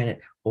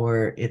pomegranate,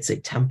 or it's a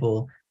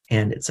temple,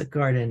 and it's a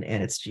garden,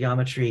 and it's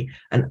geometry,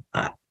 and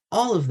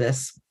all of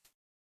this.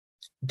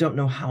 Don't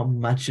know how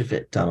much of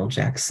it Donald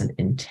Jackson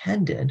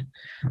intended,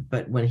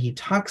 but when he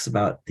talks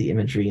about the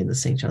imagery in the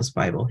St. John's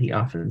Bible, he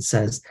often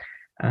says,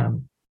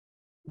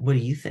 what do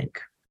you think?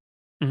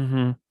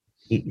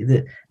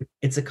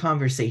 It's a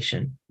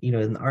conversation,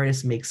 an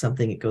artist makes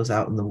something, it goes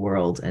out in the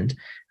world. And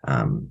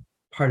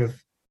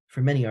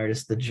for many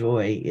artists, the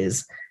joy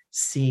is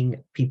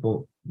seeing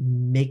people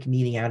make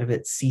meaning out of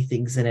it, see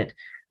things in it,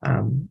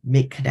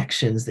 make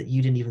connections that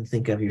you didn't even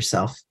think of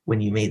yourself when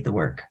you made the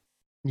work.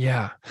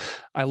 Yeah.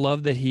 I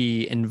love that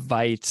he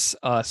invites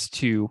us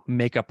to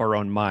make up our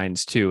own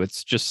minds too.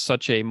 It's just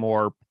such a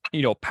more,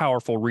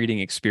 powerful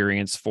reading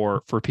experience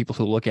for people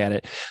who look at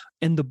it.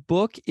 And the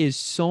book is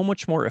so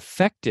much more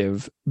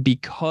effective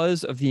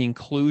because of the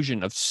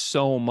inclusion of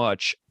so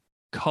much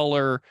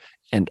color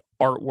and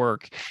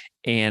artwork,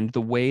 and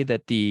the way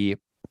that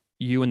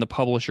you and the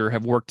publisher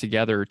have worked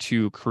together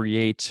to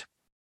create,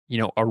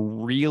 a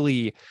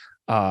really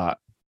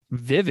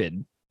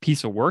vivid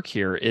piece of work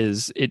here.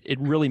 It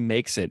really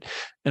makes it.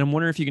 And I'm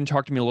wondering if you can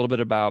talk to me a little bit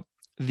about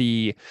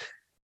the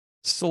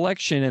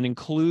selection and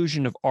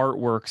inclusion of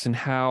artworks and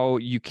how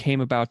you came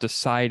about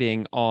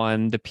deciding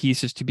on the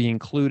pieces to be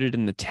included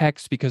in the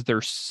text, because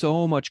there's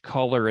so much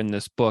color in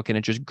this book and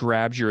it just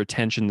grabs your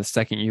attention the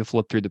second you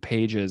flip through the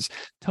pages.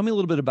 Tell me a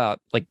little bit about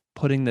like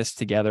putting this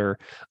together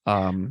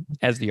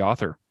as the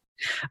author.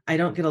 I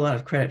don't get a lot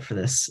of credit for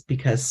this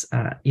because,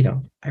 I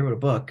wrote a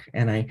book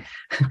and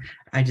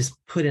I just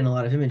put in a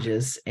lot of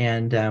images,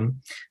 and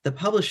the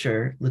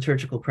publisher,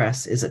 Liturgical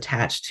Press, is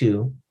attached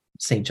to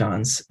St.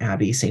 John's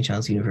Abbey, St.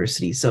 John's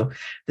University. So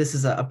this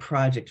is a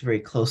project very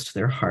close to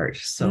their heart.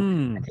 So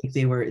I think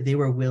they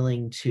were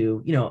willing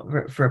to,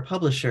 for a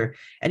publisher,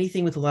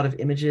 anything with a lot of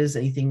images,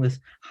 anything with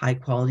high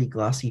quality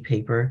glossy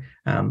paper,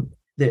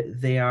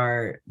 they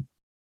are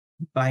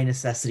by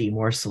necessity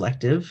more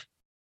selective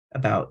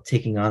about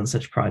taking on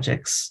such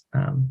projects,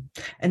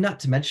 and not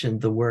to mention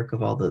the work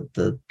of all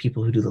the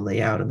people who do the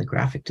layout and the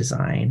graphic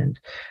design.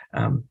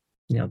 And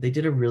they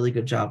did a really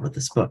good job with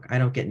this book. I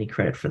don't get any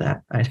credit for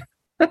that.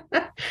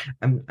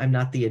 I'm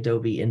not the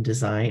Adobe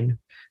InDesign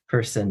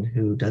person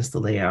who does the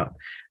layout,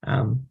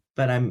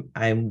 but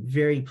I'm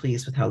very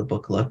pleased with how the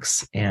book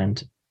looks,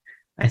 and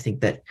I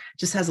think that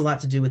just has a lot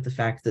to do with the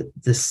fact that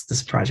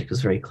this project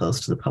was very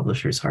close to the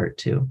publisher's heart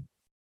too.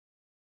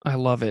 I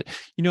love it.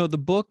 The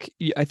book,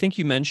 I think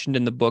you mentioned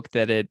in the book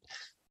that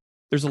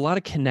there's a lot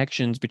of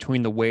connections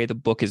between the way the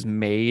book is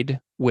made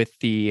with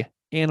the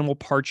animal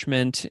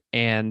parchment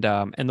and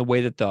the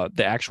way that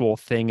the actual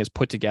thing is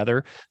put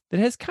together, that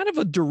has kind of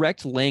a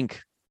direct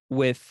link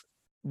with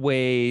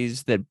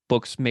ways that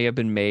books may have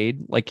been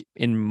made, like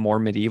in more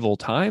medieval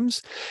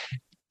times.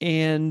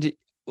 And,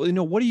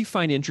 what do you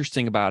find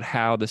interesting about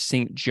how the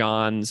St.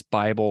 John's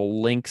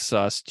Bible links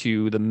us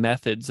to the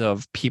methods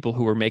of people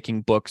who are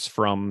making books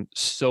from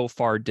so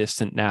far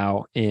distant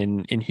now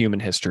in human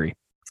history?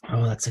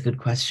 Oh, that's a good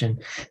question.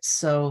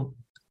 So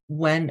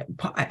when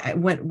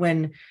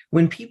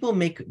when people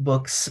make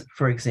books,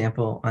 for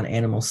example, on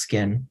animal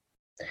skin,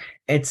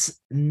 it's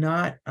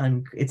not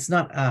here's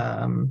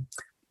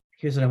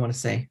what I want to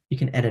say. You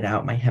can edit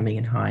out my hemming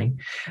and hawing.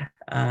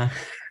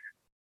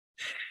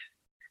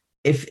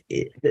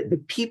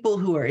 The people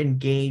who are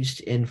engaged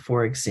in,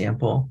 for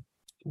example,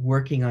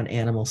 working on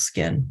animal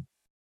skin,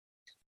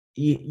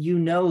 you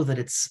know that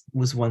it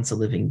was once a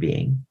living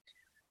being.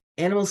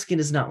 Animal skin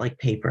is not like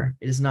paper.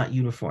 It is not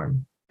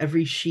uniform.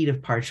 Every sheet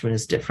of parchment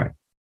is different.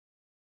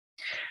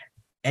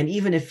 And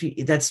even if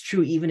that's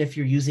true, even if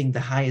you're using the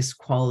highest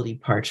quality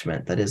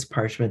parchment, that is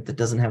parchment that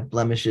doesn't have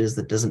blemishes,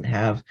 that doesn't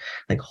have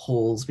like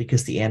holes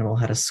because the animal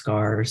had a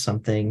scar or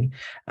something,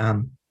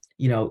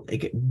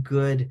 like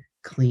good,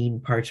 clean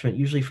parchment,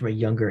 usually from a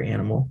younger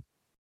animal.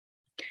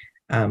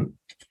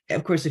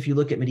 Of course, if you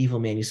look at medieval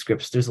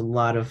manuscripts, there's a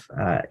lot of,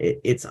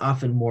 it's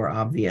often more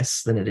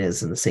obvious than it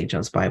is in the St.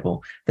 John's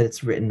Bible that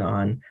it's written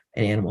on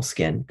an animal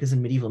skin, because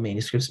in medieval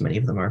manuscripts, many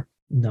of them are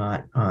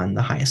not on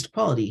the highest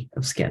quality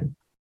of skin.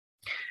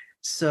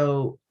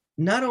 So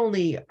not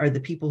only are the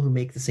people who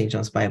make the St.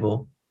 John's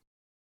Bible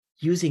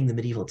using the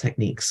medieval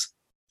techniques,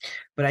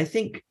 but I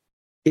think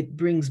it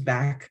brings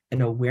back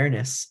an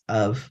awareness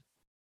of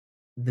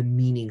the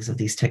meanings of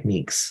these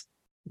techniques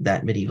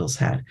that medievals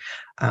had.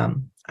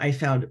 I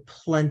found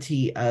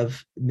plenty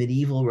of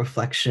medieval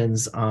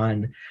reflections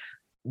on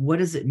what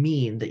does it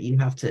mean that you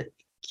have to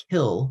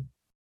kill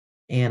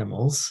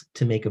animals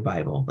to make a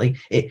Bible. Like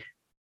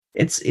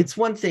it's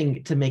one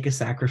thing to make a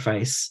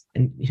sacrifice,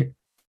 and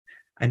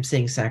I'm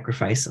saying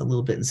sacrifice a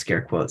little bit in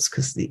scare quotes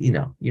because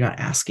you're not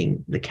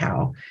asking the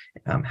cow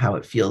how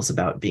it feels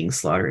about being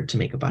slaughtered to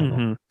make a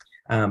Bible,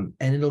 and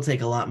it'll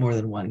take a lot more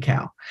than one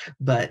cow,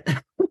 but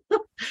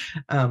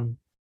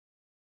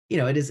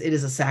it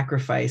is a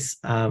sacrifice,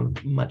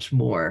 much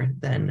more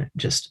than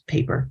just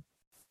paper.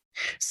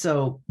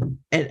 So,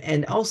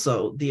 and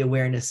also the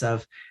awareness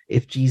of,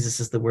 if Jesus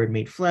is the Word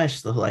made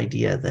flesh, the whole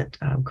idea that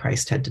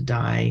Christ had to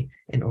die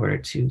in order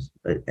to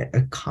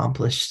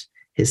accomplish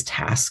his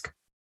task,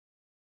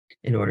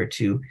 in order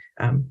to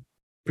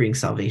bring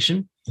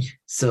salvation.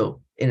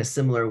 So in a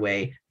similar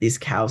way, these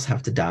cows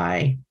have to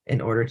die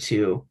in order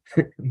to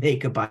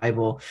make a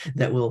Bible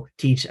that will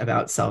teach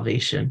about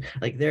salvation.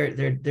 Like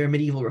their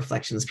medieval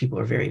reflections, people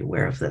are very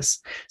aware of this.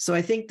 So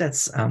I think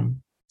that's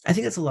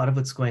a lot of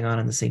what's going on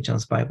in the St.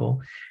 John's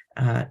Bible.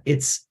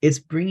 It's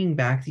bringing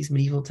back these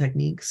medieval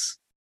techniques,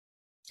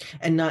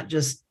 and not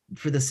just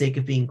for the sake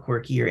of being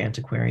quirky or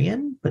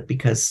antiquarian, but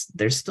because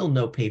there's still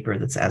no paper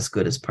that's as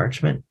good as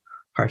parchment.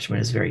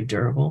 Parchment is very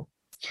durable.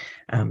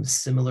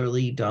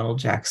 Similarly, Donald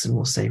Jackson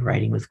will say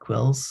writing with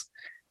quills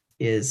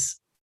is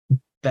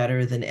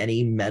better than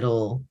any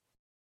metal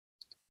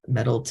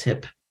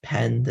tip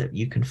pen that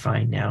you can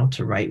find now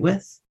to write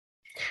with.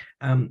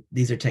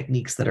 These are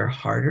techniques that are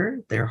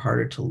harder. They're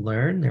harder to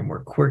learn. They're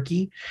more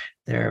quirky.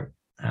 They're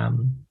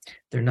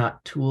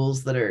not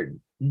tools that are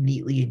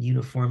neatly and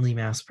uniformly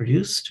mass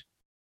produced.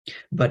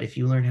 But if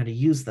you learn how to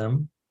use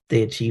them,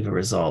 they achieve a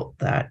result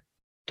that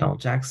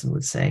Donald Jackson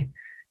would say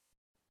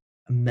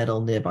a metal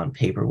nib on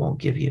paper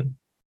won't give you.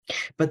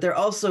 But they're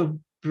also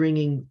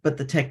but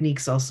the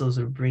techniques also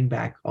sort of bring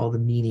back all the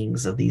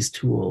meanings of these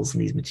tools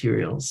and these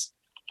materials.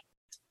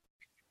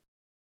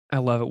 I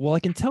love it. Well, I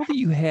can tell that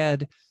you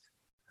had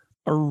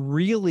a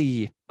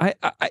really,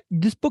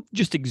 this book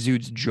just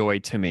exudes joy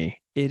to me.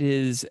 It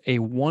is a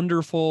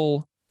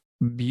wonderful,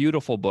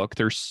 beautiful book.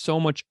 There's so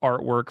much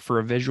artwork for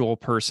a visual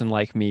person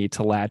like me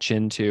to latch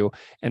into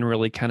and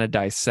really kind of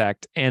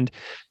dissect. And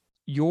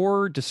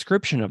your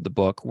description of the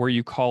book, where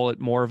you call it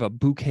more of a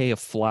bouquet of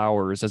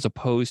flowers as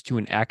opposed to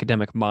an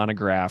academic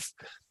monograph,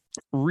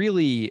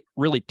 really,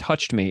 really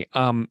touched me.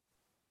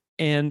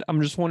 And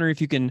I'm just wondering if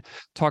you can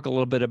talk a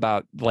little bit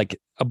about like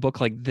a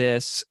book like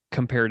this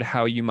compared to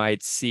how you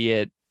might see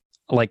it,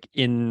 like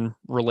in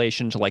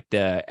relation to like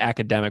the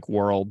academic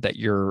world that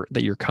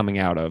you're coming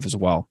out of as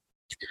well.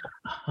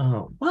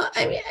 Oh, well,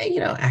 I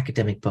mean,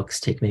 academic books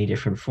take many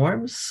different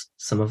forms.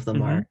 Some of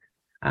them are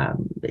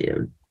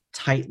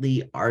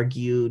tightly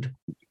argued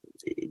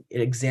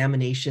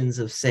examinations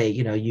of, say,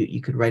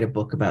 you could write a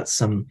book about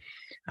some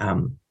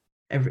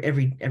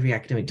every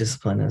academic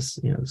discipline has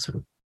sort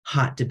of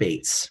hot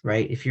debates,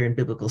 right? If you're in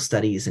biblical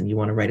studies and you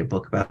want to write a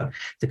book about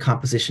the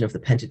composition of the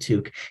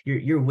Pentateuch,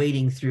 you're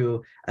wading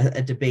through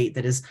a debate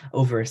that is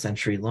over a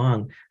century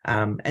long,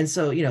 and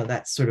so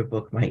that sort of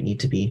book might need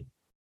to be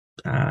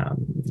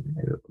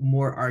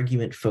more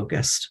argument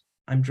focused.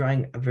 I'm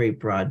drawing a very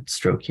broad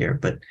stroke here,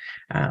 but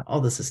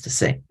all this is to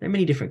say, there are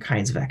many different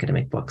kinds of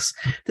academic books.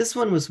 This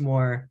one was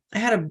more, I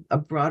had a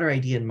broader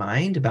idea in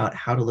mind about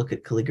how to look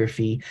at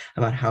calligraphy,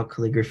 about how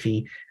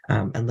calligraphy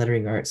and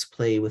lettering arts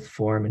play with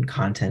form and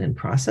content and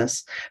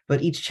process.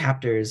 But each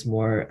chapter is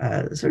more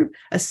sort of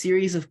a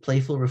series of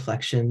playful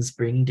reflections,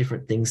 bringing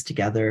different things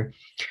together,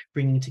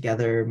 bringing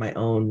together my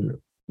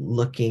own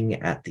looking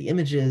at the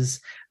images,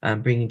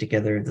 bringing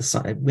together the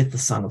song with the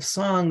Song of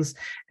Songs,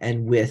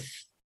 and with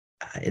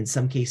in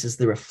some cases,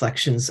 the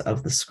reflections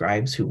of the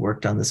scribes who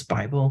worked on this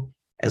Bible,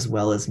 as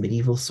well as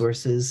medieval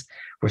sources,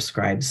 where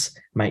scribes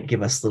might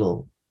give us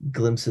little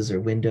glimpses or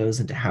windows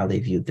into how they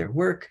viewed their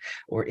work,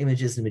 or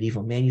images in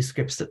medieval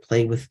manuscripts that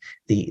play with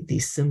the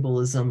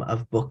symbolism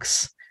of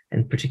books,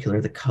 in particular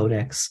the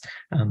Codex.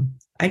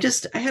 I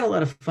had a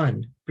lot of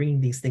fun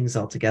bringing these things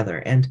all together.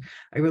 And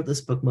I wrote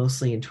this book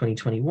mostly in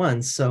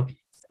 2021. So,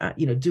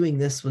 doing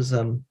this was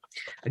a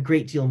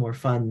great deal more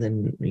fun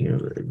than,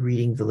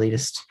 reading the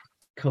latest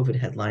COVID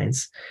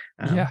headlines.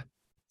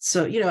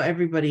 So,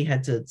 everybody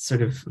had to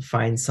sort of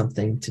find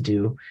something to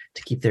do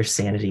to keep their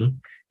sanity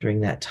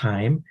during that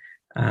time.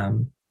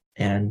 And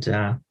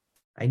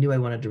I knew I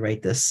wanted to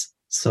write this.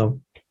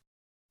 So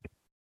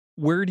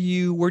where do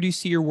you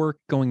see your work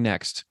going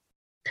next?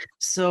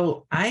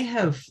 So I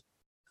have,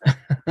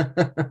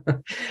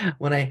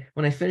 when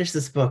I finished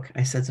this book,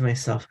 I said to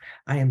myself,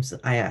 I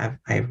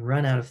have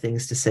run out of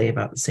things to say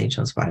about the St.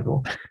 John's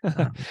Bible.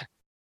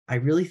 I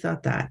really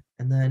thought that.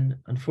 And then,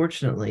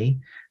 unfortunately,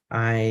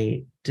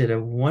 I did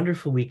a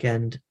wonderful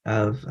weekend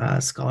of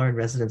Scholar in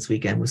Residence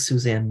weekend with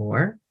Suzanne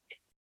Moore,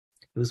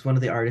 who was one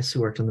of the artists who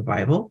worked on the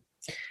Bible.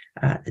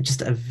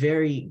 Just a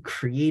very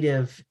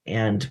creative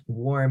and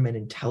warm and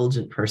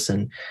intelligent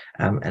person.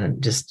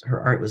 And just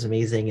her art was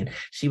amazing. And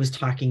she was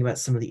talking about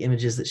some of the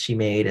images that she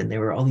made, and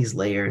there were all these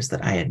layers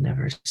that I had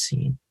never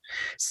seen.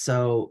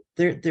 So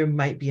there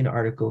might be an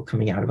article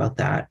coming out about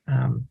that,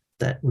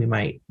 that we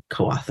might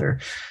co-author.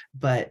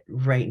 But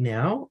right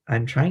now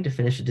I'm trying to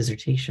finish a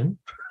dissertation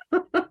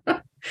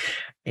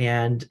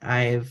and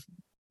I've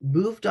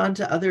moved on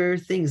to other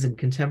things in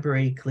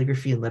contemporary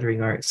calligraphy and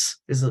lettering arts.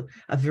 There's a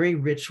very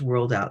rich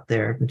world out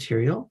there of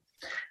material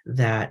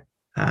that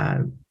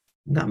not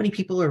many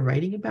people are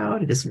writing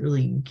about. It isn't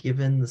really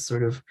given the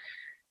sort of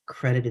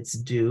credit it's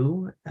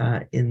due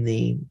in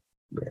the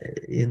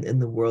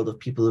world of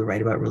people who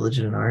write about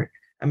religion and art.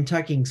 I'm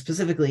talking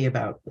specifically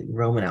about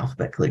Roman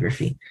alphabet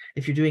calligraphy.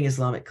 If you're doing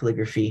Islamic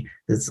calligraphy,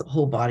 there's a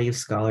whole body of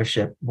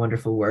scholarship,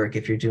 wonderful work.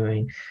 If you're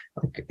doing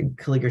like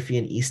calligraphy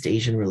in East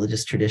Asian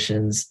religious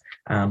traditions,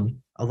 a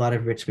lot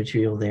of rich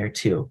material there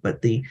too.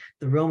 But the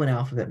Roman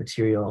alphabet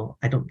material,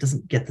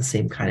 doesn't get the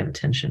same kind of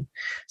attention.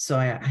 So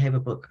I have a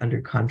book under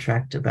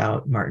contract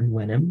about Martin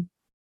Wenham,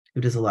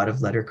 who does a lot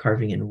of letter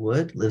carving in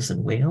wood, lives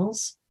in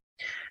Wales,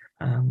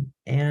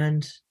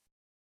 and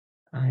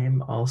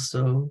I'm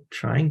also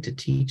trying to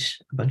teach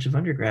a bunch of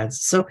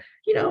undergrads. So,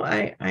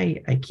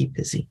 I keep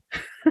busy.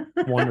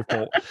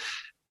 Wonderful.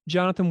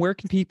 Jonathan, where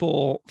can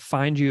people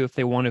find you if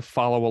they want to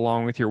follow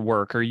along with your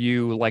work? Are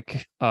you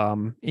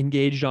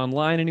engaged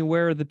online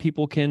anywhere that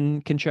people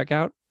can check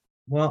out?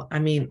 Well, I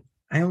mean,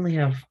 I only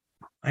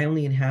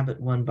inhabit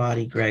one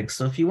body, Greg.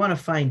 So if you want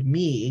to find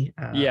me,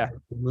 in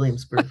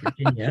Williamsburg,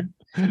 Virginia,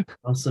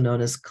 also known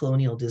as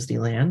Colonial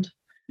Disneyland.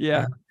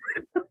 Yeah.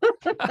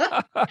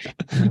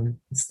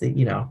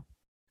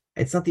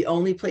 It's not the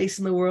only place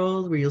in the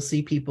world where you'll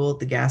see people at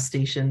the gas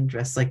station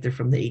dressed like they're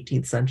from the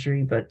 18th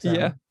century, but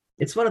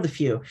it's one of the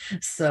few.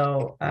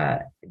 So,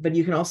 but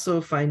you can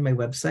also find my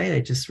website. I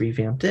just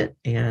revamped it,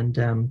 and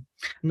I'm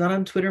not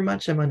on Twitter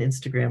much. I'm on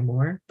Instagram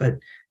more, but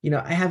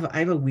I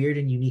have a weird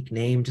and unique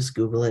name. Just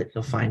Google it.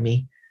 You'll find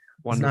me.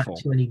 Wonderful. There's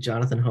not too many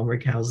Jonathan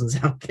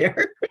Homrighausen's out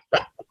there.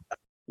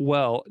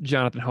 Well,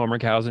 Jonathan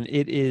Homrighausen,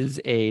 it is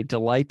a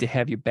delight to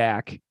have you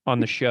back on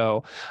the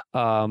show.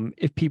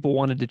 If people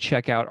wanted to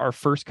check out our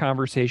first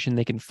conversation,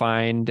 they can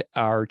find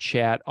our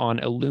chat on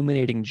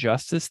Illuminating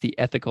Justice, the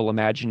Ethical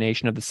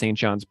Imagination of the St.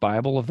 John's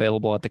Bible,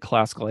 available at the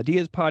Classical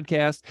Ideas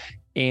podcast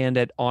and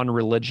at On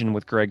Religion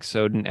with Greg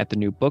Soden at the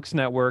New Books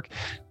Network.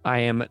 I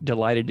am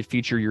delighted to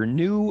feature your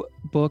new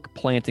book,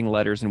 Planting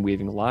Letters and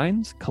Weaving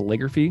Lines,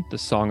 Calligraphy, the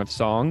Song of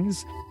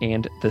Songs,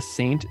 and the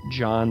St.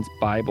 John's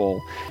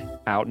Bible,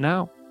 out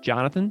now.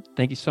 Jonathan,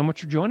 thank you so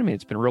much for joining me.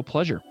 It's been a real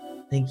pleasure.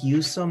 Thank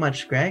you so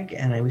much, Greg,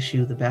 and I wish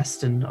you the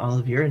best in all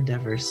of your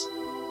endeavors.